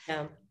 Like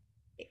yeah.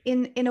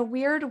 in a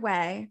weird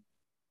way,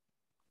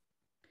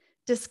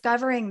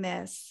 discovering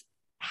this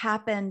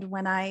happened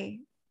when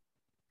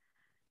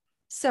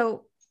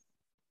so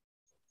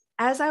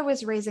as I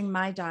was raising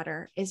my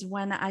daughter is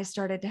when I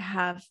started to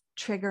have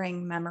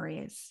triggering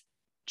memories,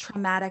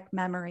 traumatic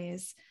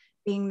memories,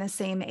 being the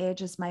same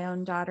age as my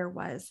own daughter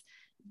was.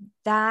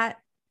 That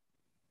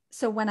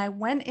so when I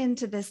went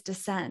into this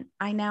descent,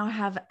 I now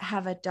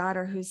have a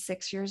daughter who's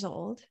 6 years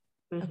old.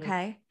 Mhm.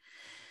 Okay.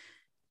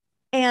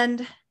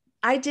 And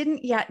I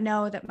didn't yet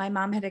know that my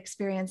mom had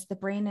experienced the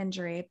brain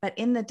injury, but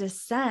in the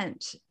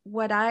descent,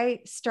 what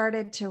I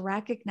started to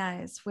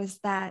recognize was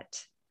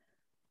that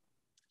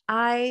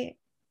I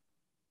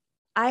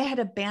I had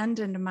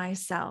abandoned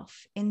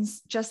myself in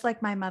just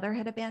like my mother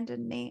had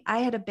abandoned me. I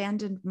had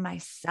abandoned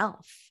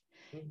myself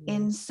Mhm.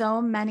 in so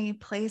many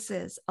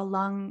places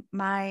along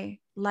my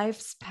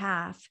life's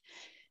path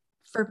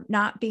for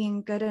not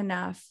being good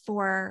enough,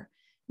 for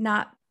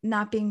not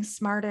being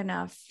smart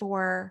enough,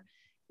 for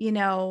you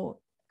know,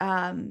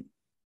 um,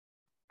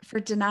 for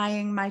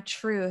denying my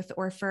truth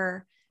or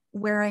for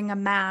wearing a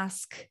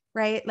mask,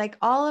 right? Like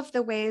all of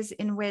the ways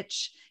in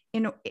which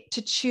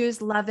to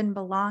choose love and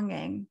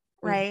belonging,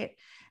 right?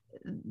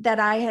 That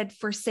I had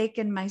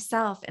forsaken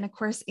myself. And of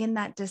course, in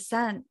that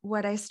descent,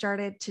 what I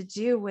started to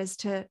do was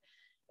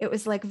it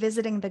was like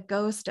visiting the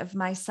ghost of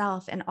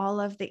myself and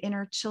all of the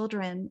inner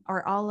children,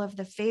 or all of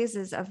the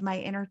phases of my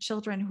inner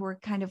children who were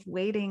kind of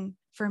waiting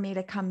for me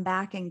to come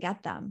back and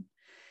get them.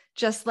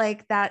 Just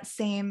like that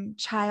same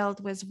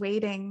child was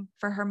waiting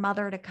for her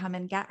mother to come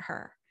and get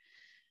her.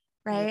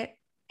 Right.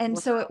 And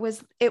so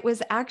it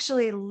was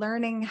actually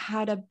learning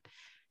how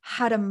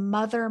to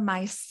mother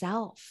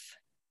myself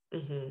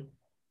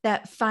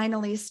that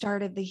finally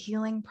started the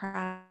healing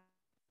process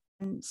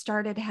and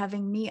started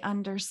having me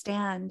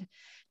understand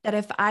that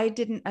if I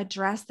didn't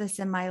address this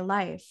in my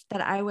life,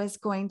 that I was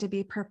going to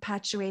be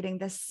perpetuating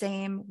the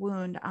same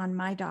wound on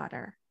my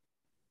daughter.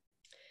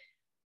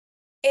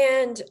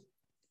 And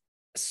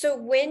so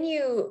when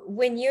you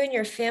and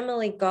your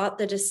family got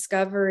the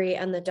discovery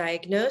and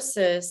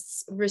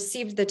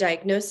received the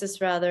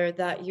diagnosis rather,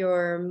 that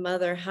your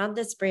mother had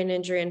this brain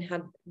injury and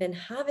had been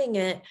having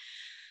it,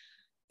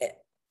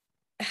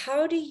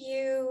 how do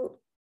you,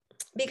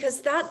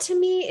 because that to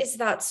me is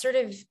that sort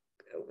of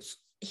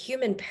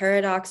human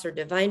paradox or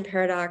divine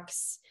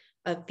paradox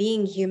of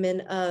being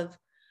human, of,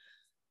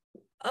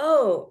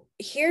 oh,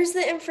 here's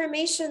the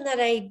information that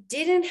I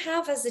didn't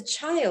have as a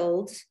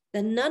child,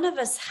 that none of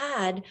us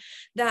had,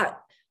 that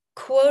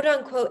quote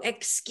unquote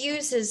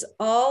excuses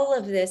all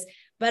of this,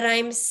 but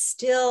I'm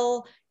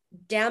still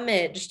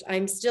damaged.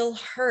 I'm still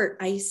hurt.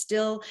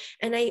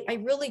 And I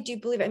really do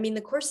believe, I mean,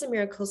 the Course in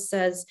Miracles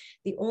says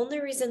the only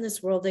reason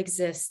this world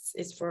exists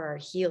is for our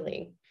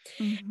healing.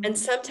 And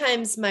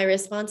sometimes my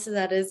response to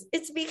that is,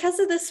 it's because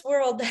of this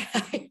world that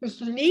I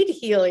need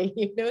healing,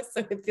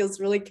 so it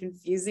feels really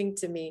confusing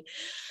to me.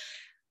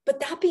 But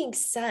that being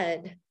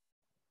said,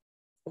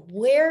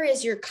 where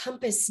is your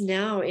compass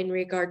now in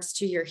regards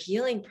to your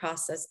healing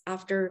process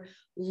after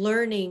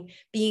learning,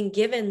 being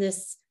given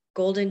this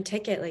golden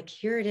ticket? Like,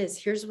 here it is.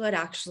 Here's what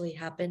actually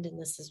happened. And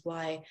this is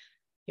why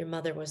your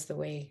mother was the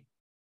way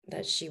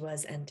that she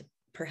was and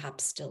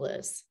perhaps still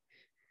is.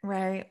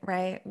 Right,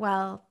 right.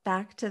 Well,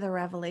 back to the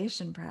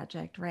Revelation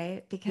Project,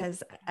 right?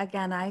 Because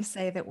again, I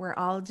say that we're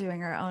all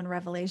doing our own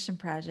Revelation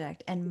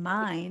Project, and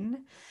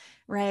mine,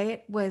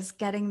 right, was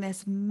getting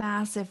this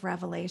massive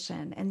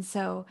revelation. And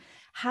so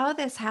how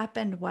this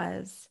happened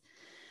was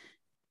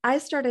I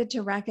started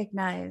to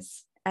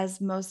recognize, as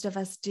most of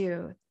us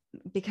do,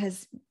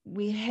 because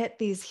we hit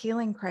these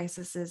healing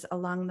crises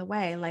along the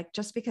way. Like,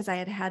 just because I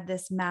had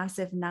this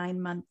massive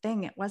 9-month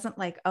thing, it wasn't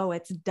like, oh,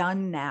 it's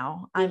done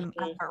now. I've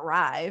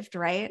arrived,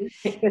 right?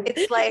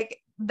 It's like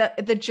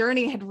the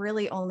journey had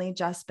really only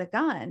just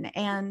begun.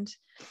 And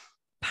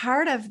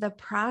part of the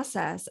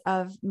process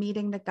of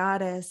meeting the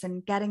goddess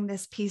and getting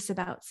this piece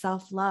about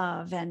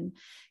self-love and,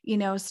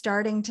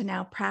 starting to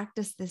now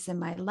practice this in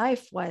my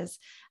life was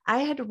I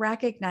had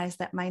recognized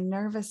that my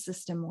nervous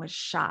system was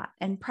shot,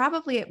 and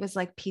probably it was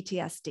like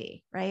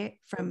PTSD, right,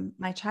 from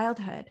my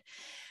childhood.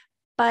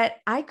 But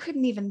I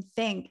couldn't even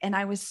think. And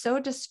I was so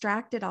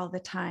distracted all the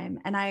time.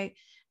 And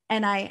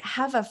I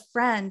have a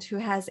friend who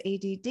has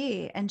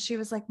ADD, and she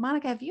was like,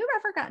 Monica, have you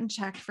ever gotten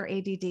checked for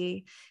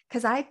ADD?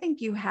 Because I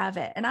think you have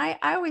it. And I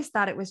always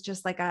thought it was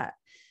just like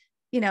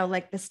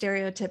like the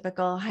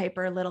stereotypical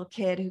hyper little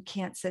kid who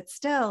can't sit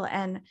still.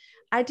 And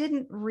I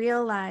didn't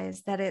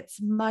realize that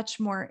it's much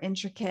more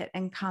intricate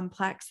and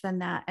complex than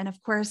that. And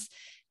of course,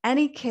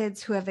 any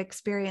kids who have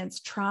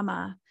experienced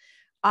trauma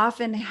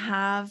often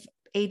have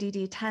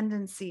ADD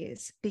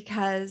tendencies,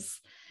 because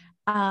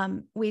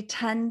we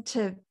tend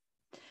to,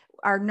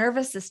 our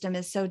nervous system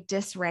is so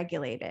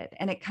dysregulated,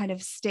 and it kind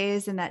of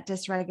stays in that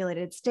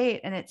dysregulated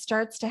state, and it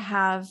starts to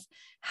have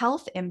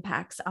health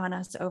impacts on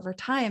us over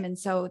time. And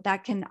so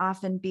that can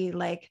often be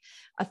like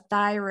a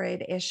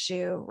thyroid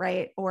issue,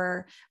 right?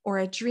 Or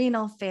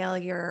adrenal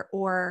failure,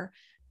 or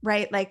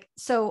right. Like,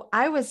 so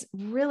I was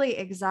really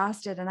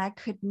exhausted, and I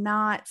could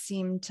not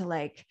seem to,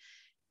 like,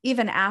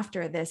 even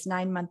after this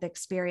 9-month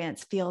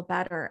experience, feel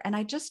better. And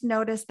I just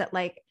noticed that,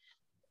 like,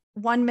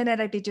 1 minute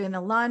I'd be doing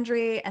the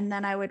laundry, and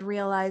then I would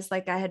realize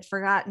like I had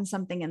forgotten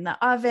something in the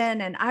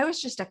oven, and I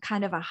was just a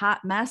kind of a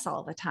hot mess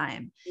all the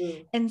time.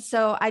 And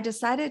so I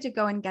decided to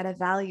go and get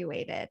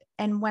evaluated.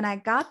 And when I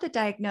got the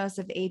diagnosis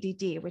of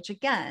ADD, which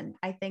again,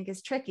 I think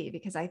is tricky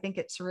because I think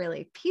it's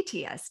really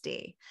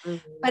PTSD,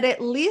 but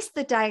at least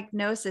the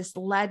diagnosis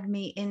led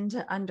me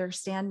into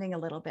understanding a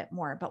little bit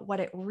more. But what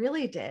it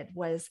really did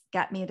was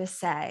get me to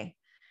say,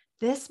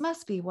 this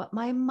must be what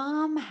my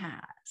mom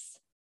has.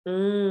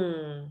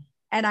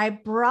 And I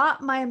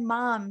brought my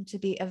mom to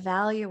be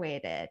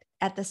evaluated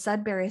at the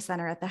Sudbury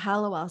Center, at the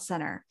Hallowell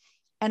Center.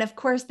 And of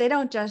course, they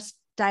don't just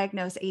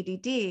diagnose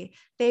ADD,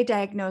 they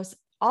diagnose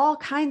all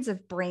kinds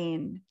of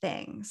brain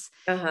things.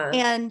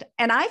 And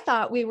I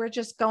thought we were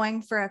just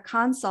going for a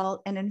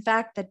consult. And in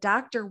fact, the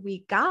doctor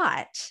we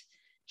got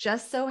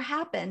just so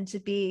happened to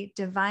be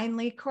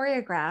divinely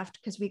choreographed,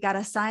 because we got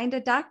assigned a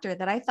doctor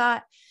that I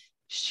thought,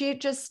 she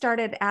just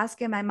started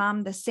asking my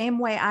mom the same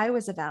way I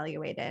was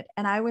evaluated,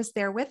 and I was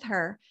there with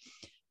her.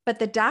 But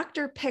the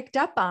doctor picked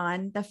up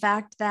on the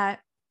fact that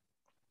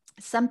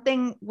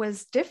something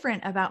was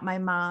different about my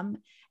mom.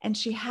 And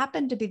she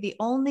happened to be the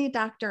only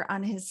doctor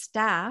on his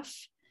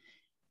staff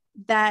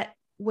that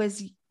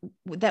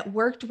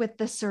worked with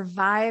the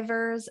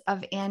survivors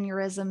of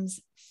aneurysms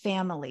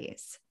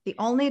families. The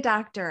only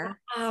doctor.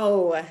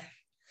 Wow.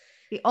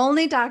 The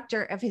only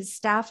doctor of his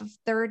staff of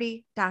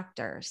 30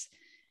 doctors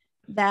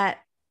that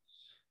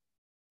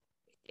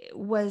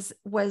was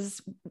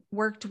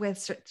worked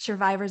with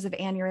survivors of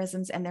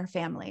aneurysms and their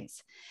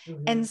families.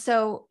 Mm-hmm. And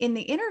so in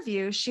the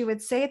interview, she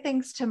would say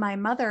things to my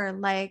mother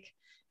like,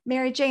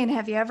 Mary Jane,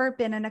 have you ever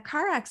been in a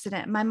car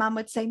accident? My mom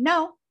would say,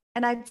 no.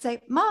 And I'd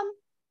say, Mom,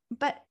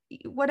 but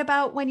what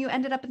about when you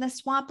ended up in the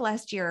swamp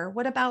last year?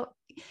 What about,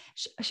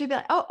 she'd be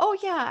like, oh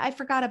yeah, I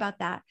forgot about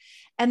that.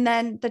 And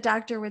then the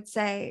doctor would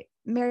say,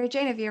 Mary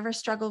Jane, have you ever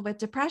struggled with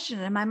depression?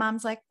 And my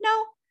mom's like,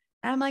 no.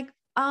 And I'm like,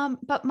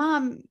 but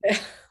Mom,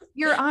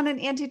 you're on an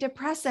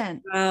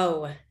antidepressant.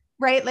 Wow.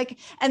 Right. Like,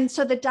 and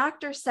so the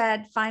doctor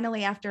said,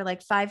 finally, after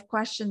like 5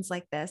 questions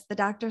like this, the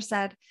doctor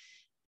said,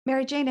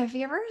 Mary Jane, have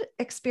you ever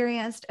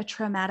experienced a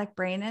traumatic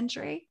brain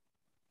injury?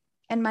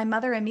 And my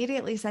mother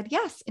immediately said,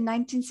 yes, in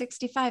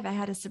 1965, I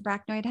had a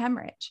subarachnoid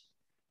hemorrhage.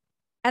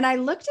 And I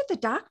looked at the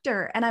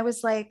doctor and I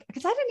was like,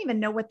 because I didn't even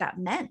know what that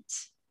meant.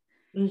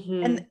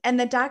 Mm-hmm. And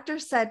the doctor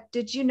said,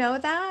 did you know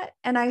that?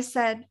 And I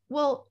said,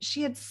 well,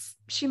 she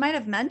might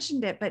have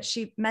mentioned it, but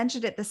she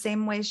mentioned it the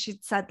same way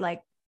she'd said,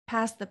 like,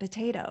 pass the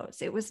potatoes.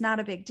 It was not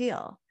a big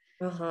deal,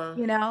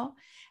 you know?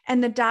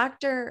 And the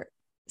doctor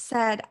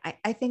said,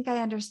 I think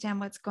I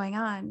understand what's going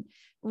on,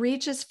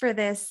 reaches for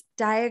this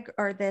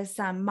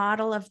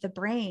model of the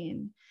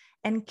brain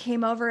and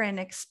came over and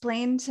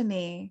explained to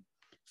me,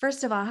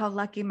 first of all, how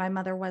lucky my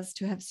mother was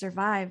to have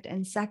survived.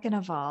 And second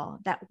of all,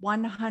 that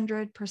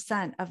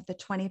 100% of the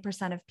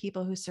 20% of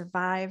people who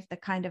survive the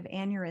kind of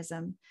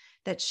aneurysm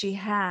that she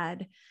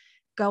had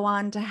go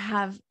on to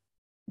have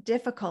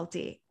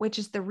difficulty, which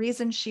is the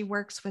reason she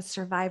works with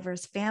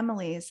survivors'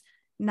 families,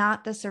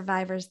 not the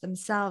survivors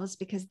themselves,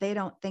 because they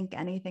don't think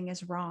anything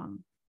is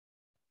wrong.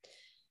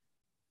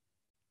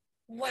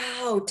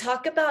 Wow.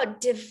 Talk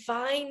about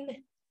divine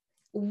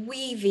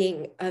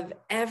weaving of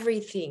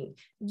everything.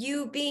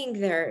 You being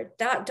there,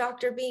 that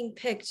doctor being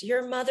picked,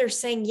 your mother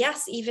saying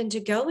yes, even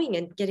to going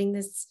and getting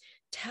this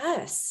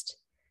test.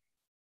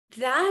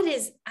 That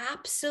is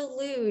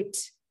absolute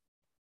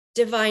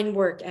divine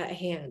work at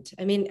hand.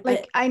 I mean,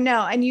 I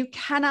know, and you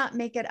cannot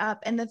make it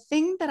up. And the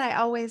thing that I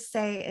always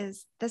say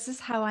is, this is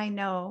how I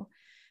know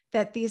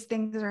that these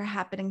things are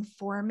happening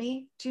for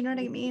me. Do you know what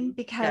I mean?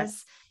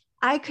 Because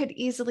I could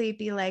easily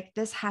be like,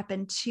 this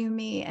happened to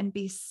me, and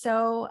be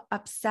so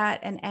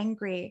upset and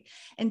angry.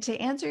 And to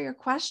answer your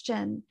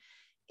question,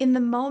 in the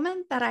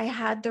moment that I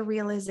had the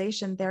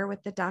realization there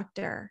with the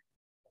doctor,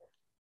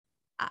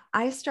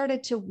 I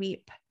started to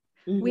weep.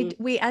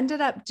 Mm-hmm. We ended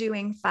up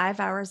doing 5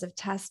 hours of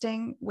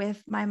testing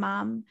with my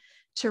mom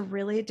to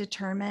really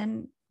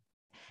determine.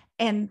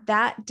 And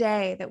that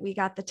day that we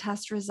got the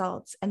test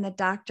results and the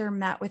doctor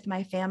met with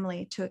my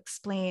family to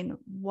explain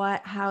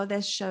how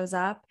this shows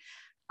up,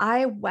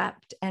 I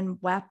wept and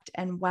wept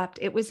and wept.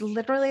 It was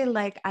literally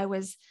like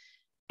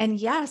and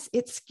yes,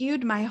 it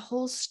skewed my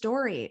whole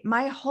story.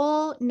 My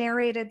whole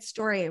narrated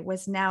story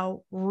was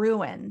now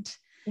ruined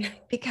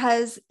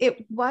because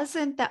it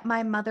wasn't that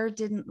my mother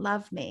didn't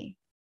love me.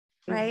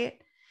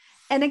 Right.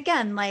 And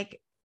again,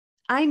 like,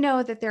 I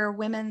know that there are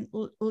women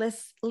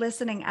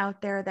listening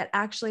out there that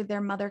actually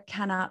their mother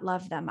cannot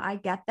love them. I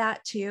get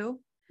that too.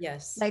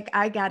 Yes. Like,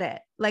 I get it.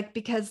 Like,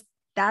 because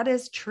that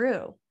is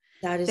true.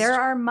 There true.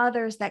 Are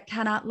mothers that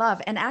cannot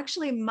love. And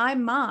actually my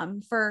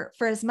mom, for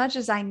as much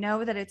as I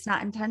know that it's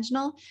not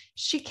intentional,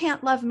 she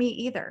can't love me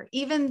either,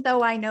 even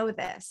though I know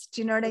this.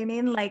 Do you know what I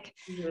mean? Like,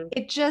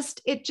 it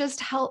just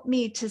helped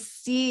me to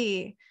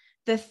see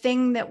the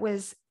thing that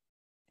was,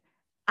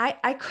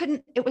 I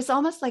couldn't, it was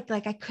almost like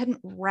I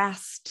couldn't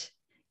rest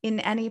in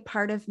any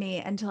part of me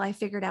until I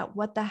figured out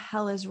what the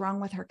hell is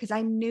wrong with her. Cause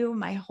I knew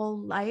my whole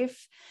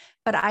life,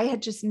 but I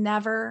had just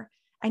never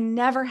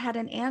had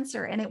an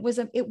answer. And it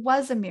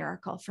was a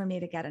miracle for me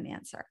to get an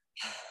answer.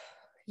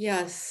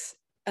 Yes,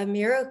 a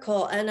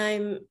miracle.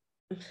 And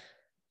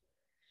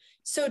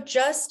so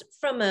just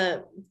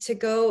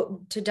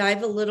to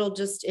dive a little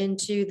just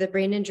into the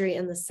brain injury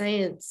and the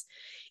science,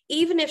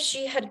 even if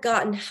she had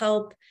gotten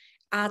help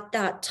at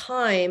that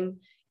time,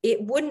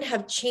 it wouldn't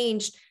have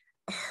changed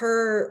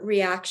her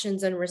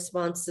reactions and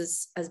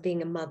responses as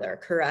being a mother,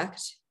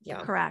 correct?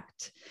 Yeah.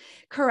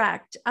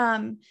 Correct.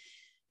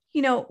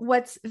 You know,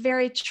 what's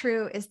very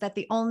true is that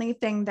the only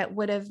thing that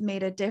would have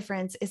made a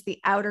difference is the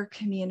outer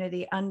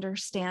community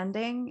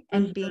understanding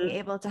and being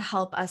able to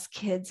help us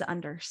kids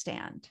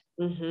understand.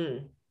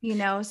 You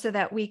know, so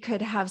that we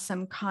could have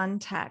some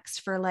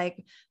context for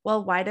like,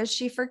 well, why does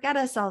she forget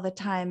us all the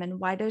time? And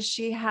why does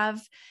she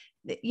have,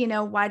 you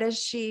know, why does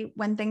she,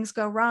 when things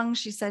go wrong,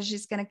 she says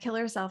she's going to kill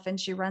herself and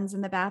she runs in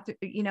the bathroom,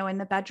 you know, in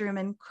the bedroom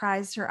and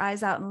cries her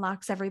eyes out and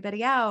locks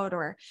everybody out,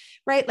 or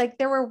right. Like,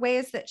 there were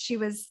ways that she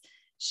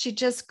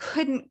just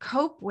couldn't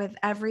cope with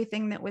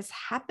everything that was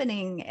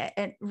happening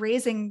and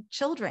raising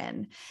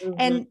children.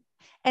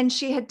 And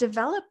she had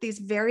developed these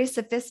very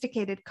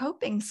sophisticated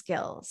coping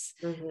skills.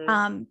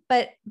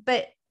 But,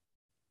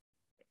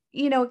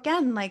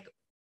 again, like,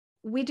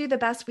 we do the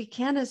best we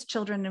can as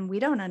children and we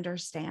don't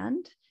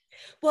understand.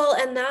 Well,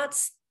 and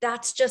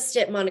that's just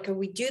it, Monica.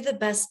 We do the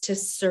best to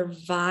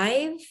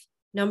survive,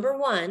 number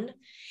one,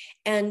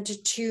 and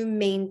to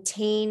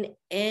maintain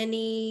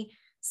any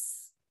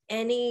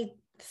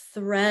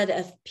thread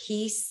of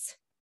peace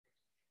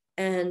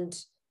and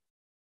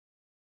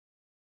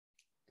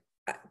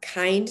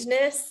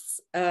kindness,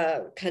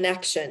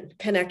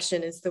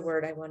 connection is the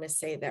word I want to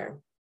say there.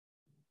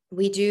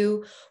 We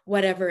do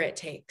whatever it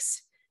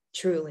takes,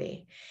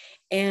 truly.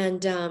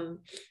 And I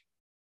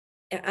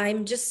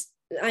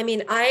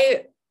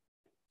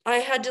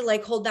had to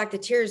like hold back the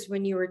tears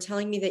when you were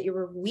telling me that you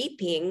were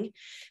weeping,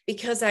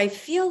 because I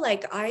feel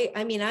like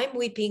I'm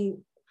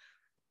weeping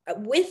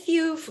with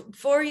you,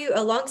 for you,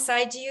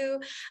 alongside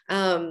you,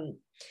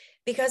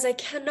 because I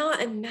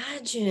cannot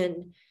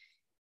imagine,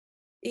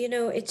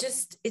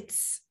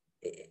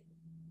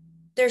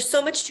 there's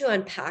so much to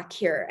unpack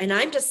here, and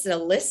I'm just a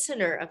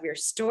listener of your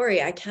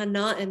story. I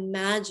cannot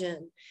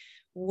imagine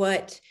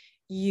what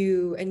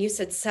you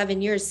said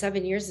 7 years.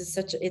 7 years is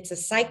it's a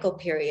cycle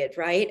period,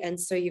 right? And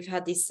so you've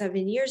had these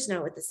 7 years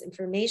now with this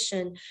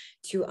information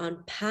to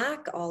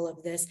unpack all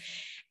of this.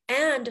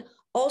 And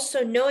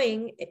also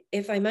knowing,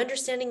 if I'm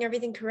understanding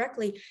everything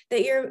correctly,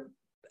 that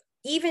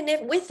even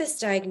if with this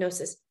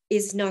diagnosis,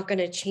 is not going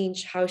to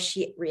change how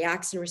she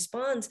reacts and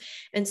responds.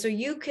 And so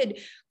you could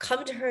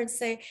come to her and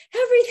say,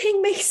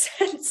 everything makes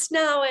sense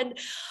now. And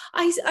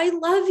I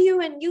love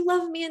you and you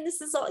love me. And this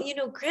is all,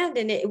 grand.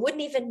 And it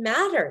wouldn't even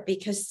matter,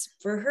 because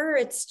for her,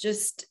 it's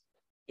just,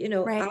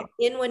 right. out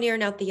in one ear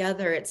and out the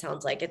other. It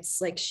sounds like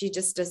it's like she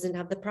just doesn't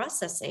have the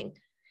processing.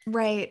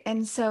 Right.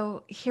 And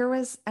so here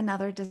was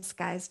another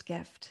disguised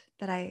gift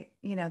that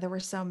there were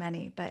so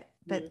many, but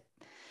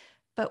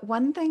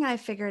one thing I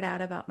figured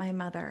out about my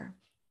mother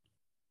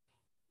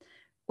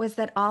was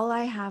that all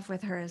I have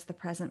with her is the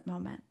present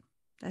moment.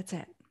 That's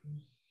it.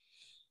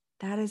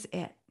 That is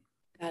it.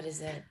 That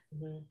is it.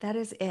 Mm-hmm. That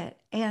is it.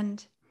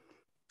 And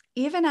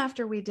even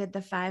after we did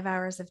the 5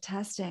 hours of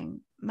testing,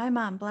 my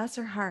mom, bless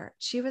her heart,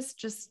 she was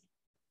just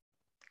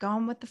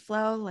going with the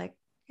flow. Like,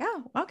 yeah,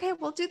 okay,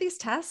 we'll do these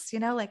tests,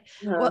 well,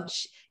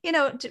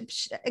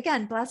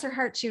 again, bless her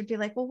heart. She would be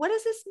like, well, what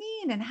does this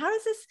mean? And how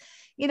does this,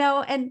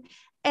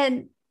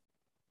 and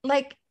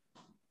like,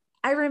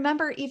 I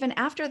remember even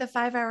after the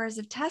 5 hours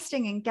of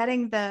testing and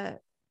getting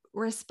the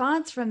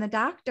response from the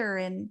doctor,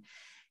 and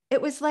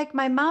it was like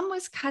my mom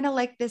was kind of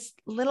like this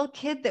little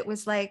kid that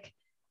was like,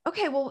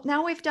 okay, well,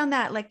 now we've done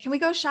that. Like, can we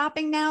go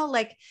shopping now?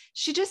 Like,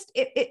 she just,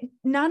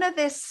 none of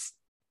this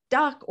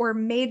stuck or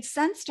made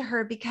sense to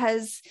her,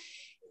 because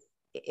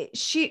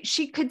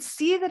she could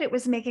see that it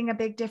was making a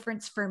big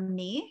difference for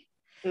me.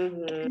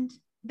 Mm-hmm. And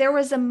there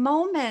was a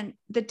moment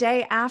the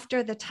day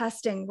after the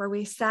testing where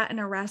we sat in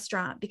a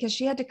restaurant, because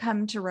she had to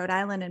come to Rhode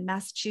Island and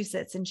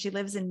Massachusetts, and she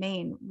lives in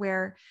Maine,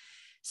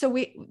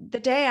 the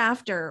day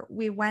after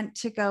we went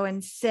to go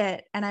and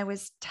sit, and I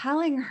was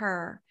telling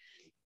her,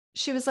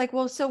 she was like,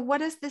 well, so what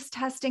does this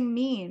testing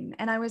mean?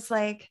 And I was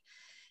like,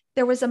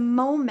 there was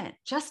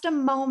just a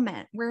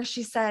moment where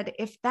she said,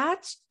 if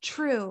that's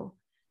true,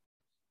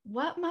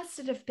 what must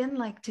it have been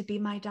like to be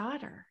my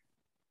daughter?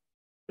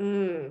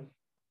 Mm.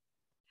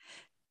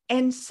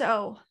 And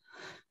so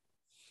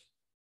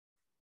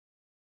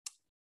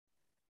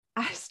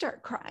I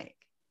start crying,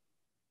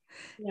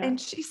 and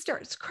she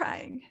starts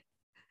crying.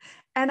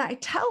 And I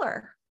tell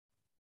her,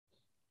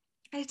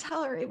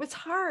 it was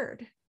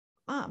hard.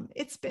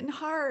 It's been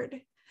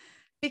hard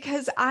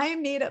because I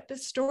made up a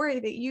story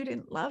that you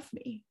didn't love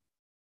me.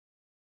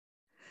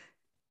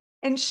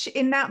 And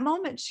in that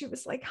moment, she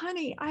was like,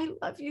 honey, I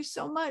love you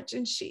so much.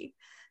 And she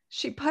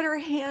put her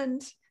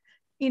hand,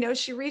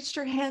 she reached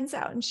her hands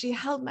out and she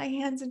held my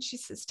hands and she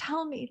says,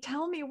 tell me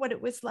what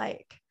it was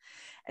like.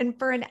 And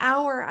for an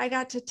hour, I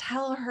got to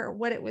tell her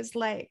what it was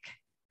like.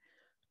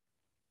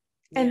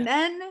 Yeah. And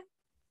then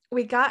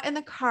we got in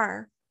the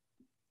car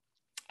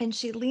and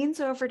she leans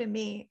over to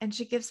me and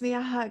she gives me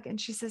a hug and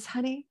she says,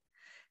 honey,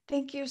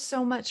 thank you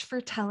so much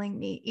for telling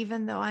me,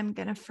 even though I'm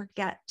going to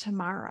forget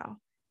tomorrow.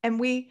 And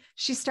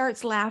she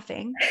starts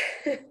laughing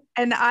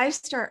and I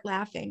start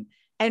laughing,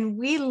 and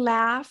we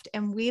laughed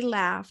and we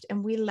laughed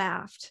and we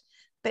laughed.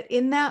 But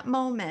in that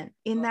moment,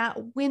 in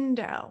that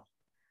window,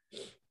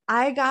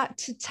 I got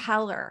to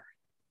tell her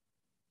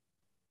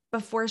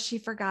before she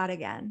forgot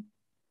again.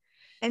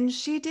 And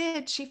she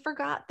did. She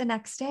forgot the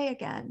next day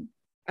again.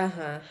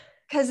 Because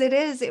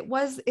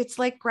it's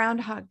like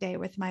Groundhog Day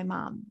with my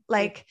mom.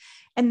 Like,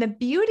 and the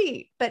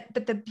beauty, but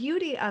the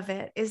beauty of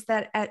it is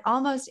that at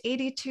almost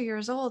 82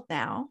 years old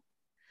now,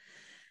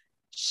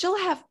 she'll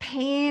have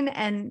pain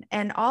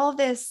and all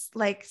this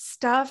like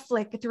stuff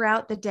like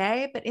throughout the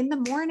day. But in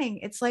the morning,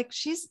 it's like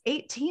she's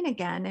 18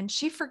 again, and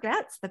she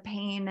forgets the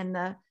pain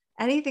and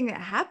anything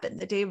that happened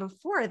the day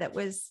before that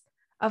was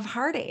of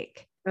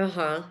heartache.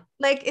 Uh-huh.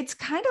 Like, it's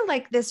kind of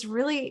like this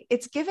really,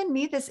 it's given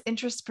me this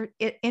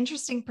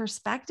interesting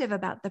perspective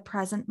about the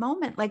present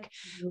moment. Like,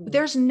 Mhm.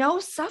 there's no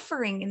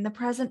suffering in the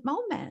present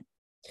moment.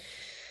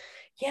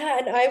 Yeah,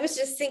 and I was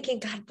just thinking,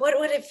 God, what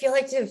would it feel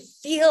like to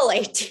feel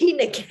 18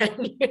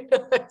 again?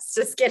 I was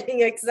just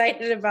getting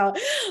excited about,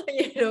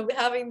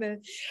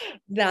 having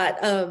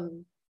that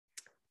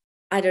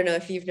I don't know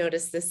if you've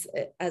noticed this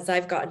as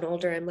I've gotten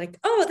older. I'm like,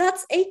 oh,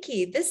 that's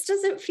achy. This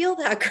doesn't feel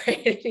that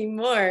great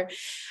anymore.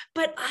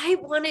 But I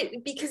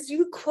wanted, because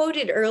you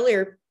quoted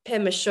earlier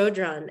Pema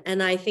Chodron,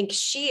 and I think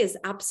she is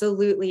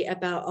absolutely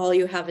about all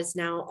you have is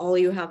now, all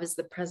you have is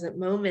the present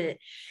moment.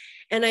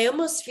 And I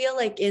almost feel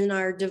like in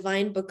our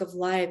divine book of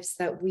lives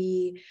that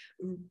we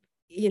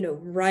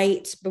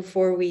right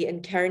before we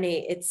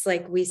incarnate, it's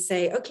like we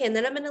say, okay, and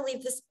then I'm going to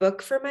leave this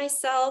book for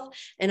myself,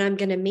 and I'm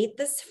going to meet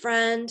this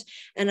friend,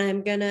 and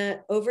I'm going to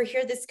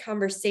overhear this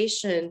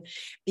conversation,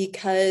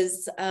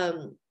 because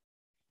I'm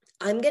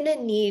going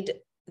to need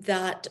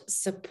that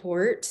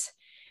support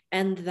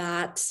and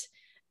that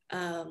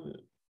um,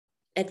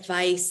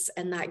 advice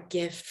and that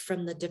gift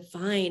from the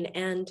divine.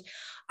 And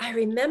I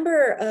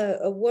remember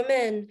a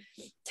woman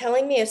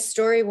telling me a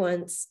story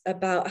once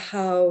about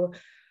how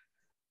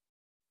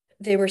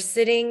they were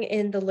sitting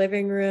in the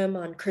living room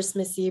on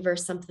Christmas Eve or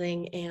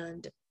something,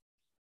 and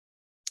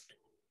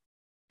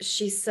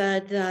she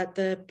said that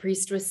the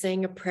priest was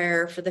saying a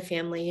prayer for the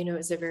family. It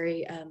was a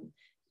very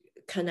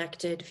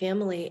connected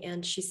family.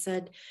 And she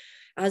said,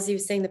 as he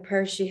was saying the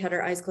prayer, she had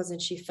her eyes closed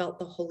and she felt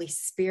the Holy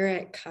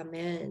Spirit come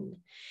in.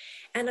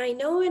 And I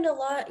know in a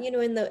lot,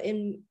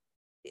 in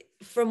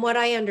from what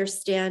I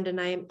understand,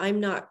 and I'm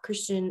not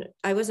Christian,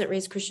 I wasn't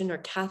raised Christian or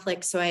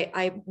Catholic, so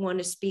I want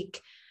to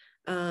speak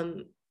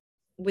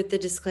with the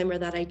disclaimer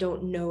that I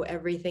don't know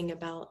everything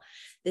about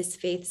this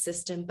faith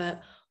system.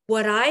 But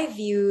what I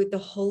view the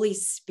Holy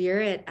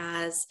Spirit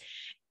as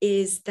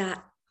is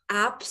that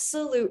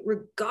absolute,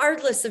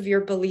 regardless of your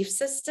belief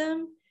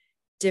system,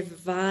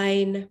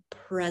 divine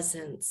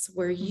presence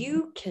where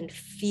you can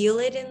feel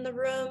it in the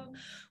room,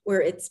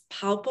 where it's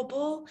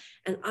palpable.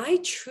 And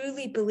I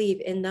truly believe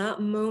in that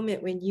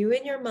moment when you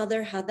and your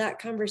mother had that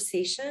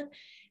conversation,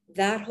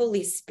 that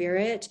Holy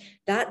Spirit,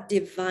 that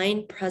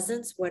divine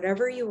presence,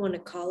 whatever you want to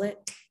call it,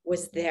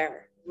 was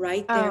there,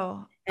 right there,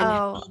 and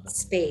Oh, held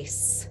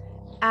space.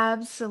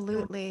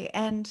 absolutely.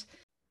 And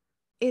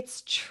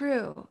it's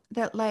true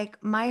that,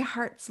 like, my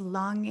heart's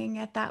longing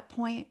at that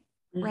point,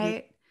 Mhm.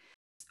 right,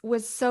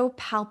 was so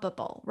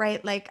palpable,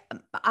 right? Like,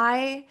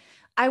 I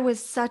was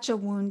such a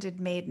wounded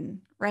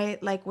maiden,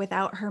 right? Like,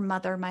 without her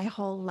mother my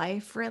whole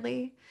life,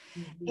 really.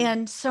 Mhm.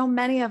 And so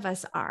many of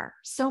us are.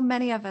 So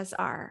many of us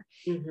are.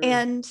 Mhm.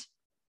 And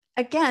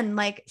again,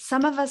 like,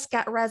 some of us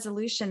get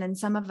resolution and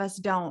some of us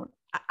don't.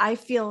 I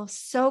feel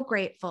so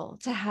grateful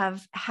to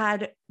have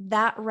had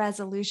that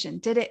resolution.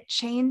 Did it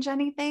change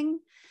anything?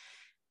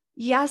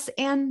 Yes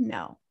and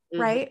no, Mhm.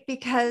 right?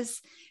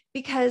 Because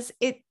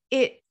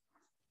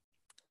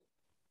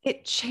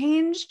it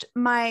changed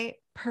my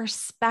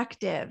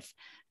perspective,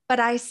 but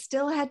I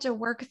still had to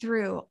work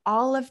through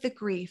all of the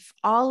grief,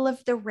 all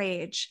of the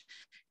rage.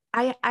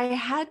 I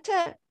had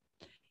to,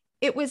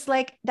 it was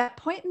like that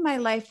point in my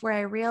life where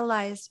I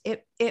realized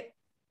it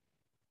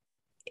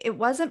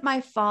wasn't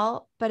my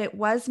fault, but it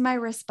was my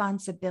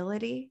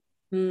responsibility.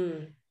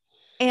 Mhm.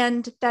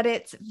 And that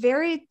it's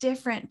very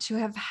different to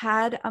have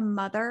had a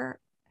mother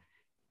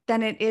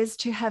than it is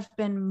to have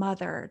been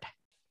mothered.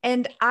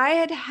 And I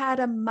had had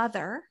a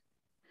mother,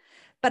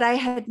 but I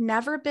had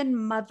never been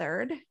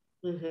mothered.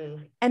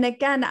 Mhm. And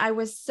again, I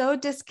was so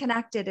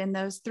disconnected in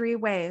those three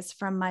ways,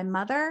 from my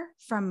mother,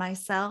 from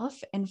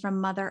myself, and from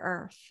Mother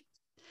Earth.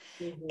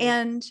 Mhm.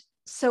 And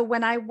so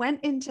when I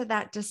went into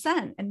that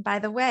descent, and by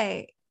the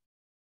way,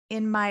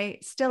 in my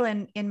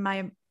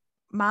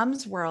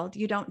mom's world,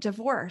 you don't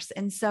divorce.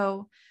 And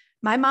so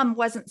my mom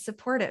wasn't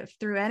supportive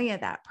through any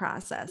of that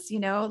process,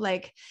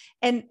 like,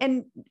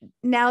 and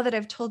now that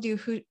I've told you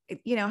who,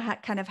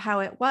 kind of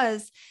how it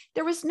was,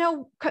 there was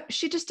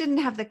she just didn't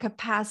have the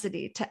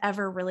capacity to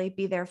ever really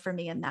be there for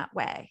me in that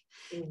way.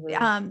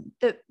 Mhm.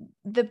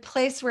 The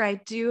place where I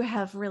do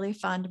have really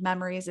fond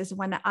memories is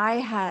when I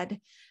had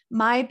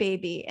my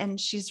baby, and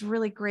she's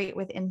really great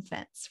with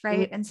infants,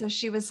 right? And so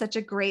she was such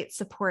a great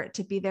support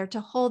to be there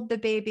to hold the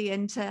baby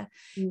and to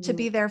Mhm.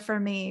 be there for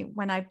me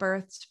when I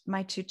birthed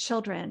my two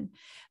children.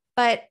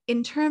 But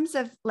in terms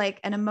of like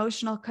an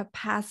emotional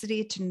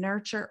capacity to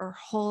nurture or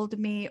hold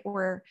me,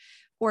 or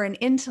an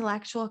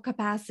intellectual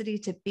capacity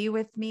to be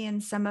with me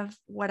in some of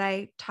what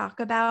I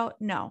talk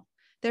about, no,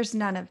 there's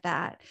none of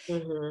that.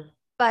 Mhm.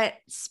 But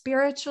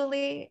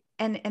spiritually,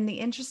 and the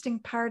interesting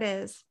part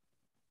is,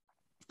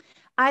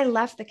 I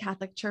left the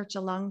Catholic Church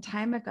a long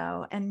time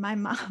ago, and my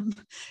mom,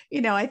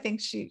 I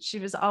think she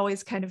was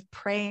always kind of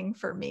praying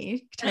for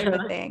me, type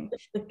of thing,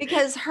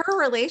 because her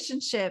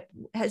relationship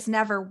has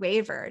never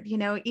wavered.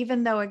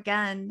 Even though,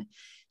 again,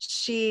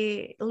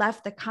 she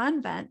left the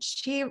convent,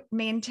 she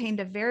maintained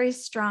a very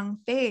strong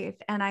faith.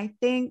 And I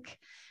think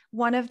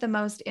one of the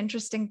most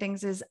interesting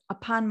things is,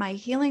 upon my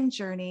healing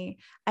journey,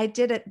 I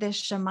did this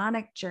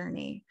shamanic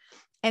journey.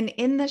 And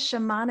in the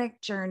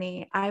shamanic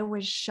journey, I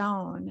was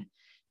shown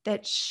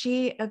that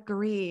she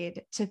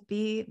agreed to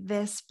be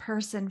this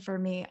person for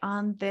me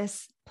on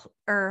this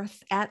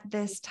earth at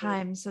this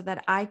time so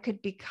that I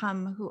could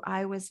become who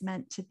I was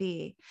meant to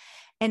be.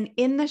 And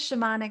in the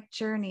shamanic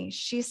journey,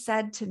 she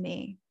said to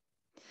me,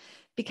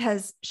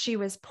 because she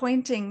was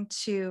pointing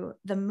to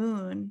the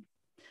moon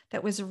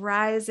that was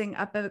rising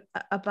up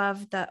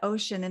above the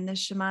ocean in this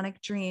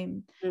shamanic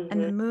dream,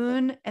 and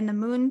the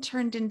moon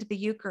turned into the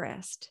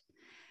Eucharist,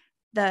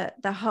 the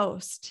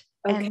host,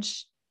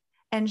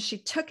 and she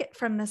took it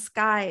from the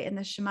sky in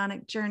the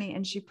shamanic journey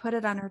and she put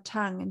it on her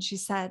tongue and she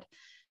said,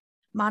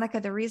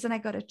 Monica, the reason I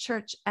go to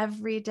church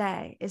every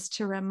day is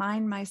to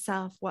remind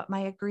myself what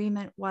my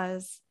agreement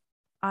was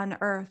on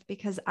earth,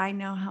 because I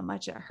know how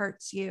much it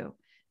hurts you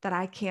that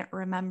I can't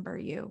remember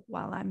you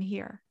while I'm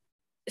here.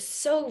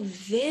 So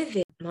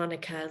vivid,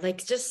 Monica,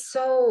 like just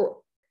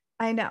so.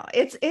 I know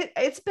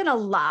it's been a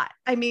lot.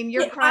 I mean,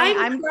 you're crying.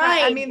 I'm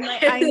crying. I mean,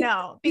 like, I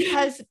know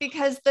because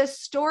the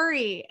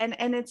story and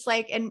it's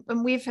like, and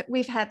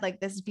we've had like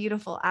this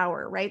beautiful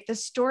hour, right? The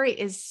story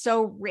is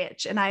so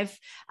rich, and I've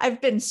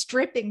been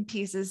stripping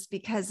pieces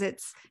because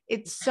it's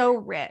so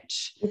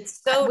rich. It's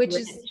so which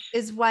rich.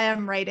 is why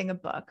I'm writing a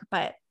book.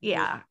 But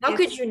yeah, how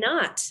could you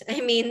not?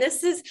 I mean,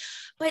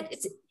 but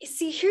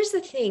see, here's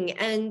the thing,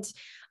 and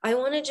I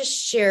want to just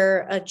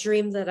share a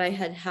dream that I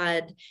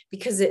had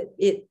because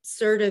it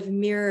sort of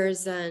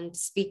mirrors and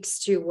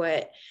speaks to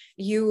what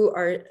you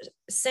are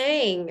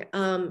saying.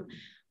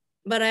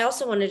 But I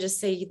also want to just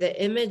say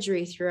the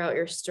imagery throughout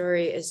your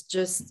story is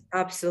just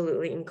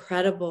absolutely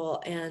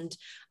incredible. And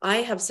I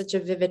have such a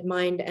vivid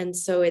mind. And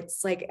so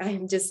it's like I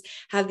just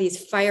have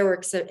these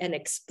fireworks and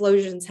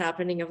explosions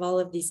happening of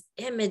all of these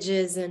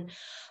images.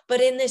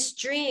 But in this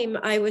dream,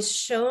 I was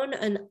shown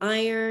an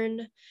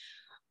iron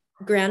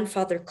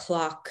grandfather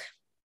clock.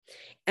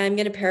 I'm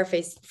going to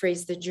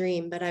paraphrase the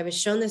dream, but I was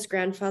shown this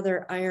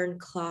grandfather iron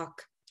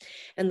clock,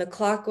 and the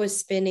clock was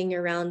spinning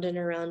around and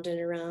around and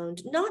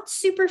around, not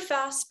super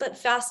fast, but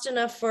fast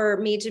enough for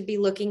me to be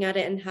looking at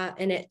it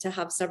and it to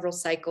have several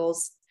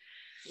cycles.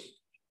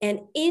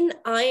 And in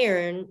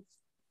iron,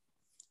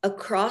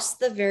 across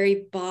the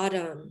very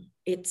bottom,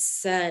 it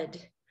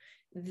said,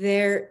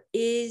 "There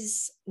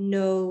is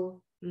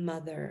no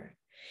mother."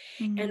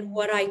 And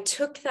what I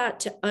took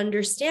that to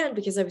understand,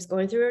 because I was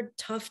going through a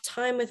tough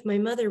time with my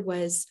mother,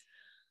 was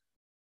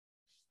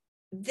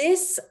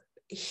this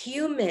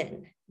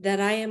human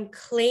that I am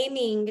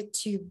claiming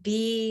to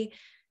be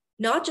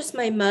not just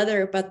my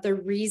mother, but the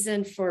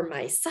reason for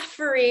my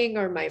suffering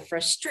or my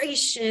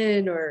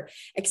frustration or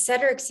et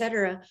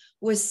cetera,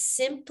 was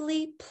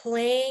simply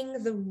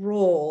playing the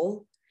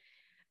role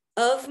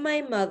of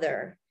my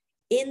mother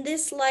in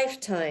this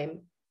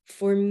lifetime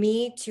for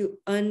me to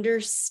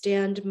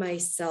understand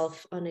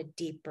myself on a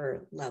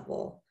deeper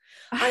level.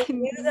 I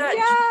knew that.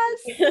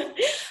 Yes.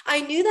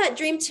 I knew that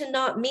dream to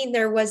not mean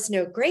there was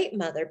no great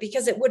mother,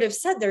 because it would have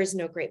said there is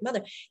no great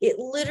mother. It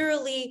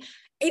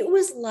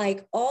was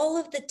like all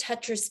of the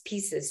Tetris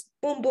pieces,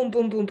 boom, boom,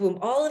 boom, boom, boom,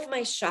 all of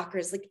my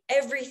chakras, like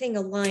everything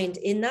aligned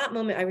in that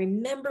moment. I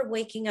remember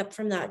waking up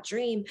from that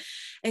dream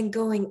and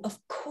going, of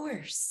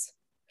course.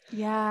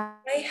 Yeah.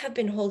 I have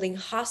been holding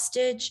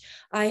hostage.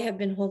 I have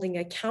been holding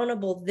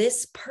accountable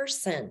this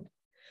person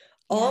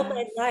all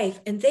my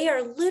life. And they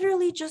are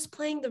literally just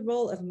playing the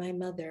role of my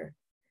mother.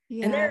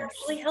 Yes. And they're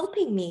actually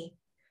helping me.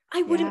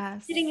 I wouldn't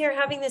be sitting here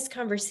having this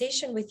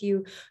conversation with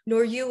you,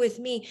 nor you with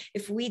me,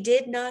 if we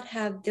did not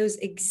have those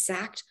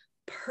exact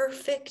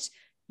perfect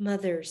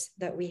mothers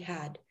that we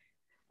had.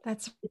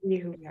 That's really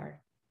who we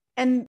are.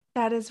 And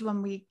that is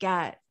when we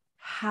get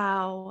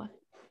how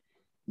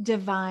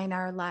divine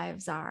our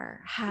lives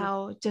are,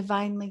 how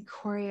divinely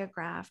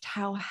choreographed,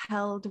 how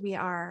held we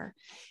are.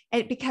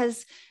 And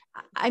because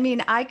I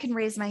mean, I can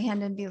raise my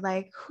hand and be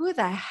like, who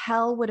the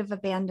hell would have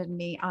abandoned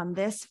me on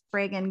this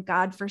friggin'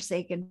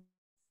 godforsaken,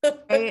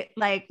 right?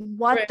 Like,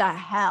 what right. the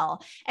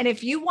hell? And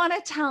if you want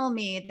to tell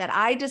me that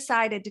I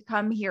decided to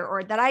come here,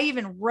 or that I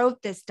even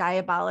wrote this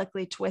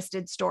diabolically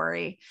twisted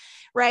story,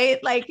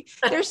 right? Like,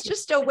 there's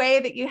just a way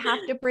that you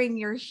have to bring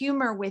your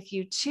humor with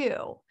you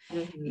too.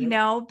 Mm-hmm. You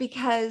know,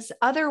 because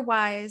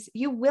otherwise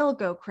you will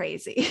go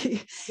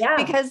crazy. Yeah,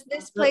 because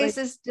this place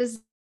is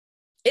just,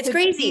 it's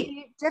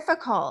crazy,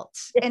 difficult,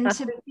 and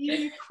to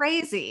be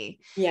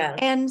crazy. Yeah.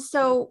 And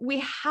so we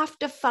have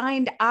to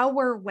find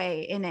our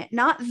way in it,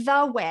 not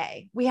the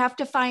way. We have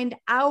to find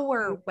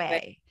our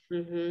way.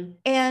 Mm-hmm.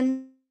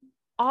 And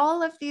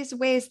all of these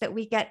ways that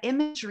we get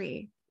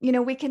imagery, you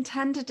know, we can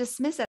tend to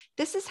dismiss it.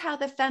 This is how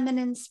the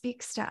feminine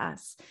speaks to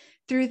us,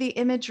 through the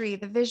imagery,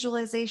 the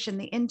visualization,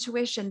 the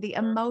intuition, the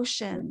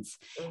emotions.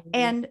 Mm-hmm.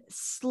 And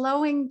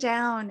slowing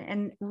down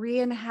and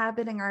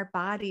re-inhabiting our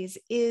bodies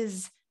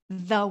is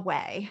the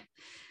way,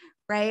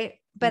 right?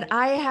 But mm-hmm.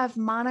 I have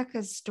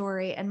Monica's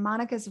story and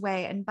Monica's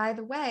way. And by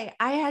the way,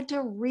 I had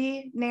to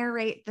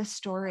re-narrate the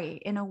story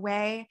in a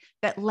way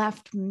that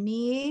left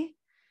me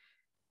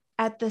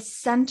at the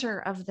center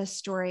of the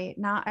story,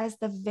 not as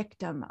the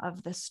victim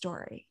of the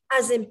story.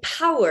 As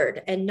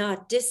empowered and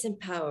not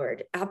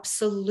disempowered.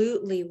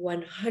 Absolutely,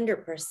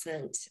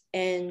 100%.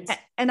 And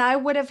I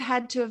would have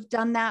had to have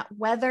done that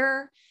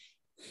whether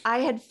I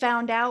had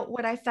found out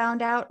what I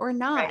found out or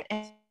not. Right.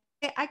 And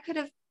I could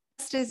have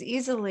just as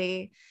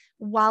easily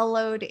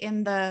wallowed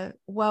in the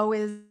woe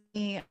is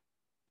me,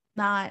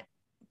 not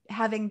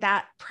having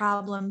that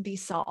problem be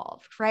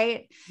solved,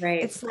 right?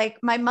 Right. It's like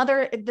my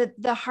mother,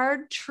 the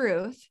hard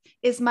truth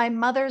is my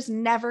mother's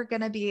never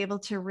going to be able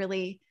to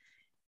really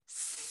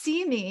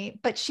see me,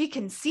 but she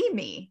can see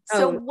me.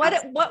 So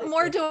what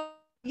more do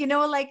you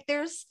know, like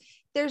there's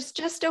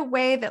just a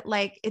way that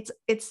like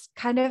it's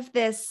kind of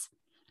this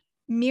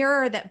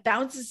mirror that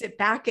bounces it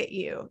back at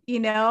you, you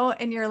know,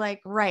 and you're like,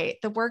 right,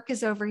 the work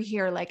is over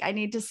here. Like I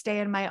need to stay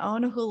in my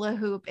own hula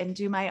hoop and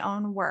do my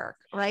own work,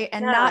 right?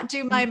 And not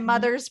do my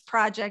mother's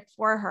project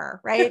for her,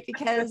 right?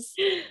 Because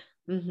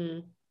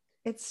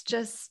it's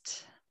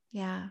just,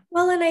 yeah.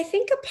 Well, and I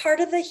think a part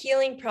of the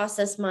healing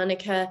process,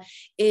 Monica,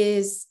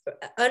 is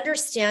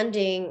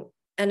understanding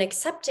and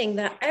accepting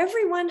that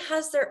everyone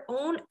has their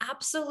own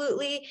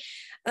absolutely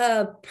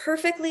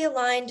perfectly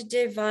aligned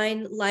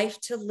divine life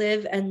to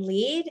live and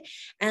lead,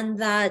 and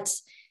that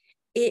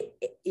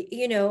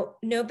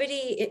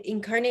nobody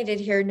incarnated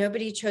here,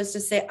 nobody chose to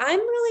say, I'm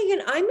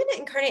gonna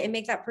incarnate and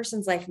make that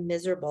person's life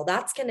miserable.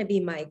 That's gonna be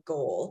my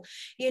goal.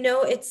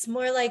 It's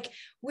more like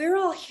we're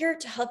all here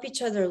to help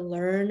each other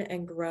learn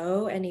and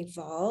grow and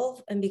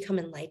evolve and become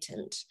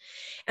enlightened.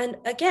 And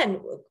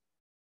again,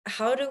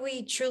 how do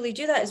we truly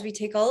do that? Is we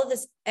take all of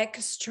this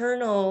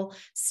external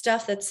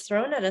stuff that's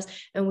thrown at us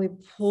and we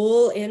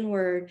pull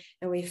inward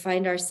and we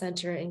find our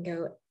center and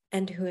go,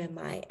 and who am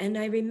I? And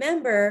I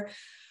remember,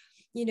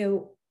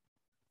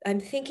 I'm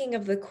thinking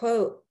of the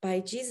quote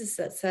by Jesus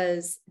that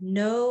says,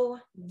 know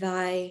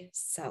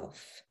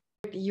thyself.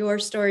 Your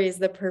story is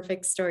the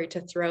perfect story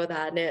to throw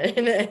that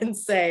in and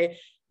say,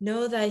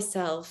 know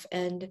thyself,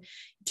 and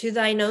to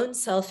thine own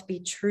self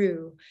be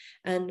true.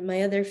 And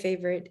my other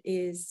favorite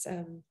is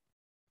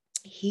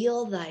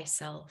heal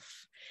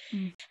thyself.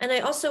 And I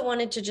also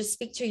wanted to just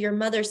speak to your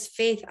mother's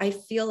faith. I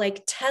feel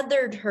like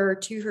tethered her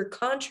to her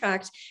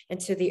contract and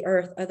to the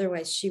earth.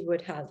 Otherwise, she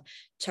would have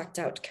checked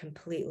out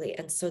completely.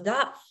 And so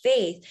that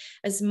faith,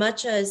 as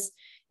much as,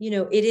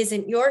 it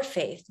isn't your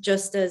faith,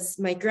 just as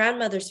my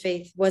grandmother's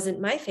faith wasn't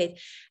my faith,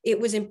 it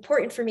was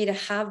important for me to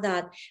have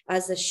that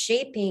as a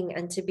shaping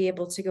and to be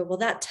able to go, well,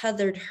 that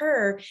tethered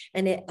her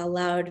and it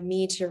allowed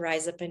me to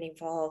rise up and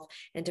evolve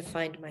and to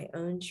find my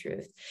own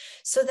truth.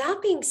 So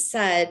that being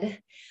said,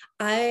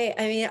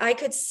 I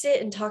could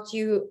sit and talk to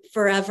you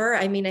forever.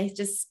 I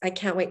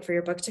can't wait for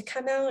your book to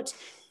come out.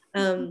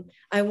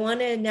 I want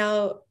to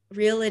now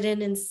reel it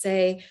in and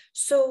say,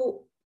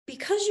 so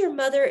because your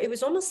mother, it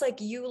was almost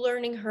like you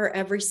learning her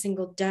every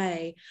single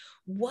day,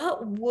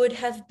 what would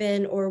have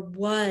been or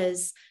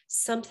was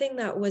something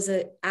that was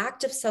an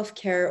act of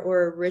self-care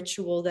or a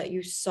ritual that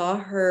you saw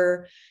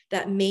her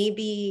that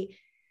maybe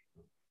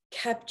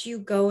kept you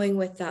going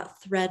with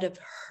that thread of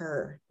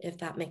her, if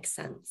that makes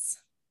sense?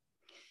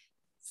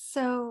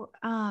 So,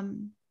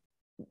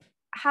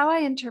 how I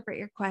interpret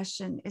your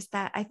question is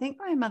that I think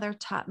my mother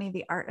taught me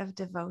the art of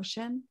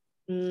devotion.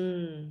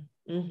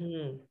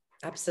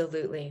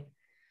 Absolutely.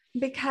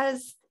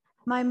 Because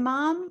my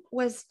mom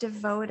was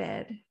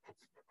devoted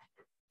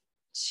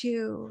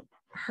to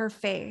her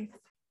faith.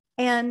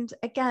 And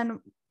again,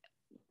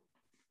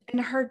 in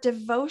her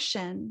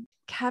devotion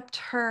kept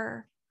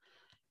her,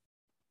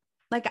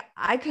 like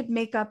I could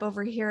make up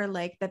over here,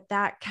 like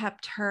that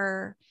kept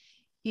her,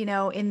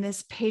 in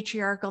this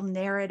patriarchal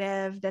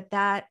narrative,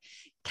 that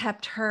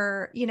kept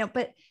her,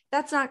 but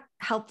that's not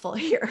helpful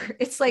here.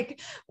 It's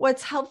like,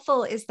 what's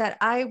helpful is that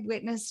I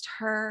witnessed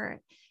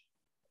her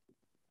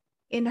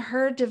in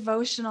her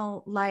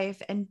devotional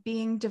life and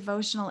being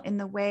devotional in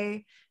the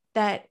way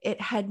that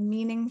it had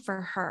meaning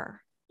for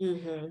her.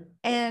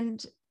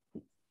 And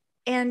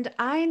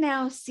I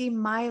now see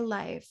my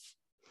life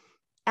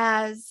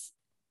as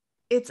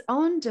its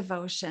own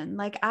devotion.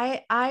 Like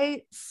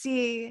I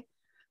see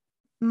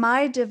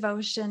my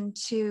devotion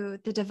to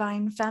the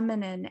divine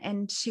feminine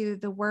and to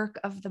the work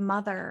of the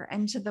mother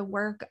and to the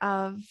work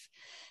of,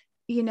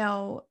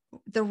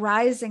 the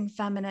rising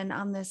feminine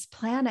on this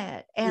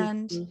planet.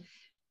 And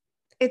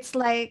it's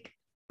like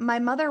my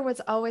mother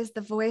was always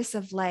the voice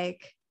of,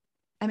 like,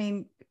 I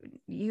mean,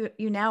 you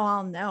now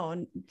all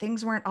know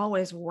things weren't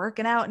always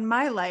working out in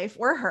my life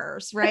or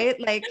hers, right?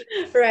 Like,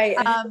 right.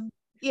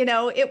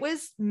 It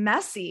was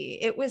messy.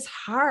 It was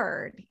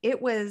hard.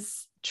 It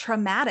was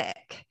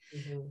traumatic.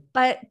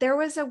 But there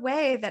was a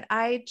way that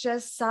I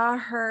just saw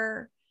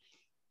her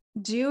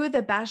do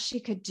the best she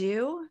could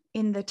do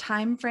in the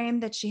time frame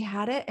that she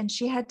had it, and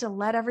she had to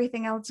let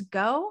everything else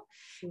go.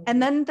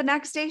 And then the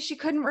next day she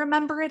couldn't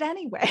remember it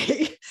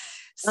anyway.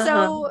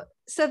 So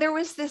there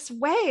was this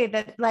way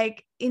that,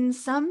 like, in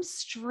some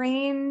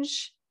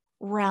strange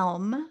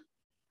realm,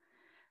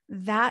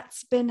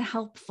 that's been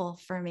helpful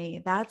for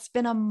me. That's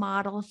been a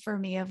model for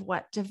me of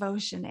what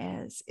devotion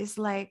is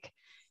like,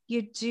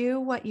 You do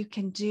what you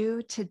can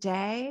do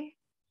today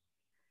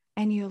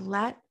and you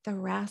let the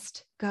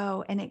rest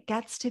go, and it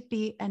gets to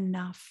be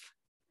enough.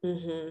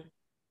 Mm-hmm.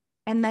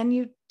 And then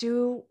you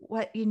do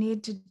what you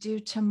need to do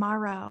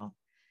tomorrow.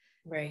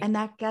 Right. And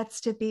that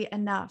gets to be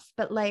enough.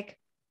 But like,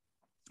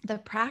 the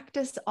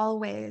practice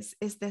always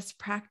is this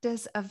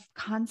practice of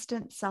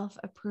constant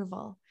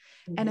self-approval,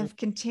 Mm-hmm. and of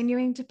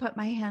continuing to put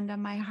my hand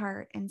on my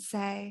heart and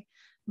say,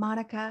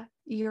 Monica,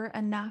 you're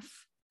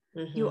enough.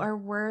 Mm-hmm. You are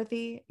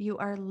worthy. You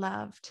are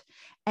loved.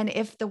 And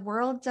if the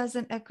world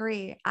doesn't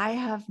agree, I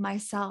have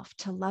myself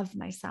to love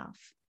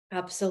myself.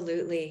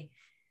 Absolutely.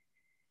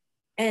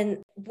 And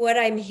what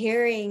I'm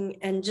hearing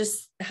and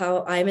just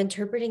how I'm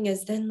interpreting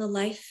is then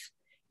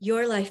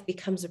your life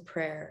becomes a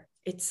prayer.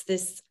 It's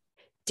this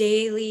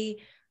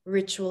daily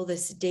ritual,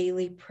 this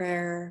daily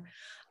prayer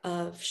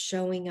of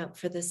showing up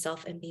for the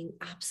self and being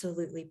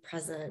absolutely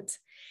present.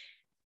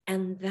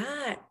 And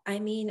that, I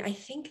mean, I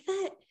think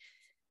that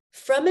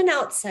from an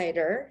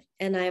outsider,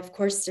 and I, of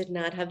course, did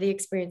not have the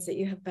experience that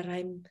you have, but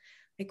I'm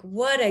like,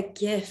 what a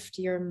gift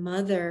your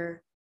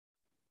mother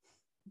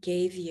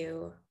gave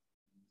you,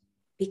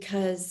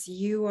 because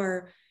you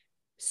are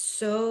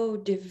so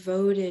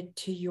devoted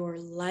to your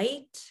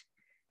light,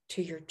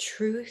 to your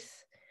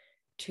truth,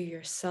 to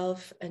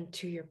yourself, and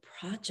to your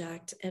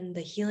project and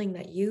the healing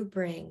that you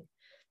bring,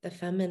 the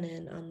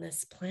feminine on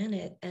this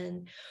planet.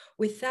 And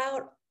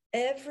without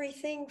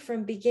everything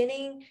from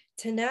beginning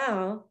to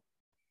now,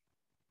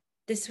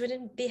 this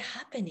wouldn't be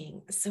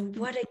happening. So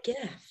what a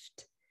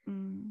gift.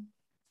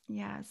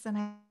 Yes. And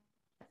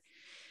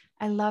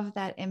I love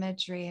that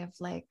imagery of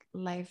like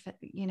life,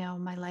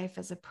 my life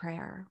as a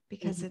prayer,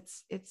 because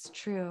it's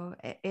true.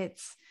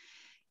 It's,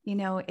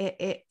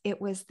 it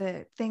was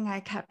the thing I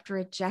kept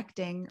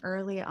rejecting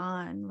early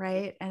on.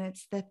 Right. And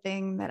it's the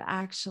thing that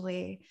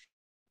actually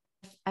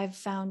I've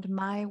found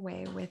my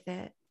way with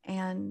it.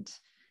 And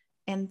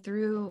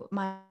through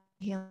my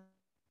healing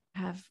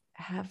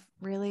have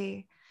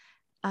really,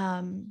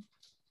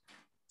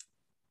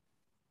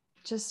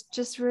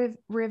 just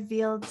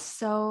revealed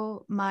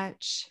so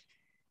much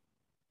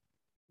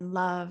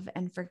love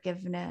and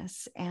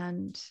forgiveness,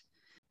 and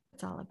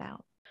it's all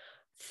about.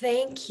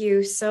 Thank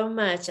you so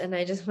much. And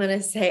I just want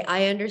to say,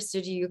 I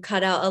understood you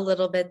cut out a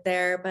little bit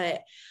there,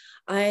 but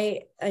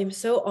I'm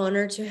so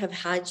honored to have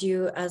had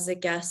you as a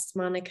guest,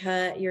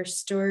 Monica. Your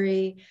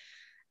story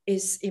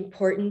is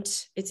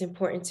important. It's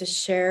important to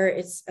share.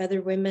 It's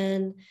other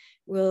women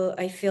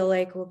I feel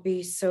like will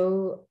be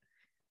so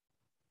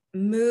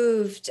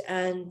moved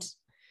and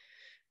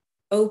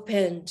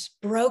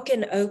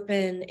broken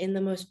open in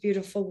the most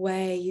beautiful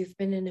way. You've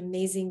been an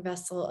amazing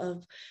vessel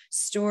of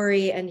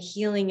story and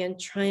healing and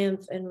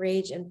triumph and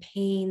rage and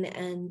pain.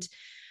 And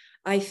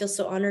I feel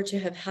so honored to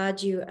have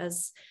had you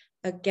as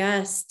a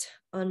guest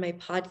on my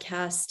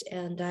podcast.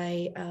 And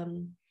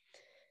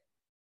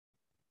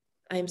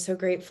I'm so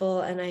grateful,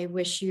 and I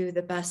wish you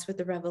the best with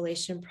the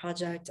Revelation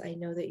Project. I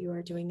know that you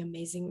are doing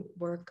amazing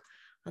work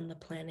on the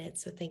planet.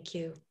 So thank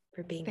you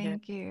for being here.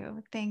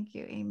 Thank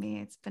you, Amy.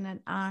 It's been an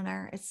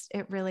honor.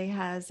 It really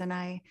has. And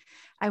I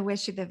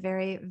wish you the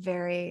very,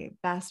 very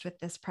best with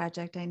this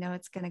project. I know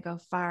it's going to go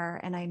far.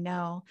 And I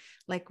know,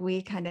 like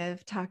we kind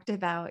of talked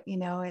about,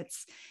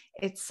 it's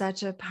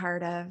such a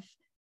part of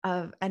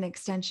an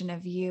extension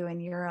of you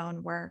and your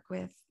own work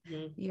with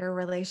your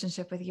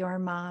relationship with your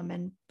mom,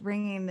 and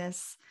bringing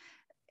this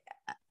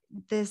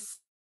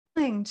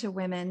thing to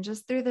women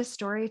just through the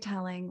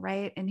storytelling,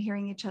 right? And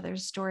hearing each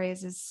other's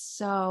stories is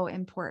so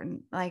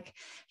important. Like,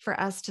 for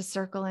us to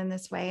circle in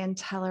this way and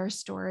tell our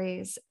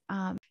stories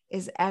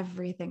is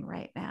everything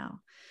right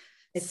now.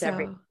 It's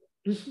everything.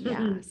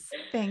 Yes.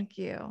 Thank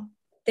you.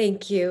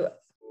 Thank you.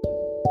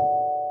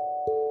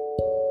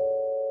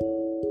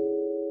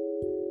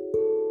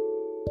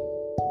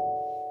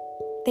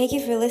 Thank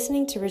you for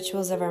listening to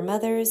Rituals of Our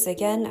Mothers.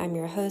 Again, I'm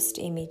your host,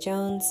 Amy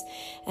Jones,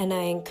 and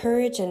I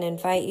encourage and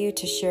invite you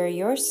to share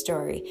your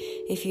story.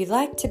 If you'd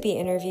like to be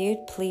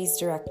interviewed, please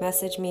direct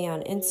message me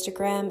on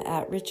Instagram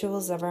at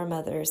Rituals of Our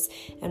Mothers,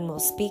 and we'll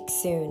speak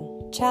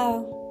soon.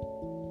 Ciao.